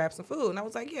and grab some food? And I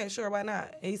was like, yeah, sure, why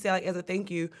not? And he said, like, as a thank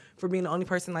you for being the only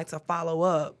person like to follow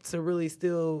up to really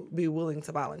still be willing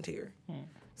to volunteer.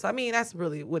 So, I mean, that's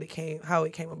really how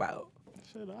it came about.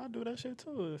 Shit, I'll do that shit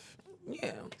too if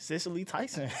Yeah. Cicely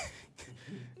Tyson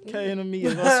came to me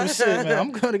about some shit, man.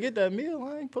 I'm gonna get that meal.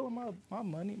 I ain't pulling my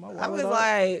money, my wallet. I was out.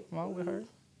 like, Come on with her.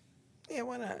 yeah,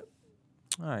 why not?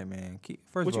 All right, man.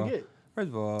 First What of all, you get? first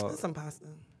of all, Some pasta.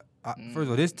 first of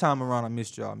all, this time around I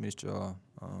missed y'all,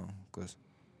 cause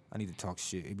I need to talk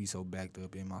shit. It be so backed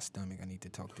up in my stomach. I need to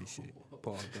talk this shit.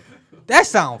 Pause. That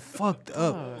sound fucked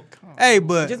up. Hey,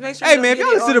 but Just make sure hey, you man, if don't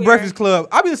y'all get it listen to the on Breakfast here. Club,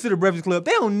 I be listening to the Breakfast Club.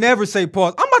 They don't never say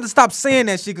pause. I'm about to stop saying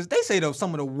that shit because they say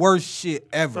some of the worst shit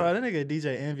ever. So that nigga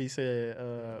DJ Envy said,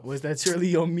 "Was that really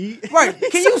your meat?" Right?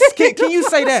 Can you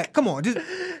say that? Come on,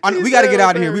 we got to get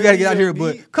out of here. We got to get out of here.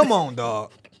 But come on,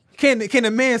 dog. Can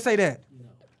a man say that?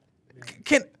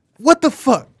 What the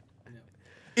fuck?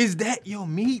 Is that your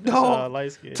meat, dog?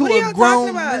 Light skin. To What are a y'all grown talking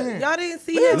about? man. Y'all didn't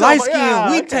see Yeah, him. Light talk skin, about- yeah, I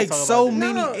we can't take talk so about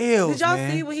many No. L's, Did y'all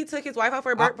man. see when he took his wife out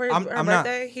for her I'm not-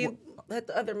 birthday? He let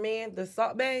the other man, the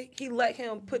salt bag, he let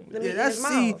him put the meat in his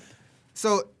mouth.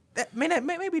 So maybe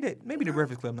the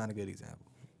Breakfast Club not a good example.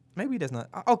 Maybe that's not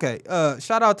okay.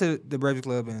 Shout out to the Breakfast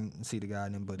Club and see the guy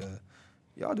in them, but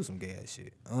y'all do some gay ass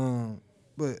shit.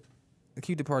 But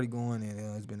keep the party going, and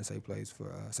it's been a safe place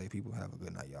for safe people. Have a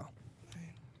good night, y'all.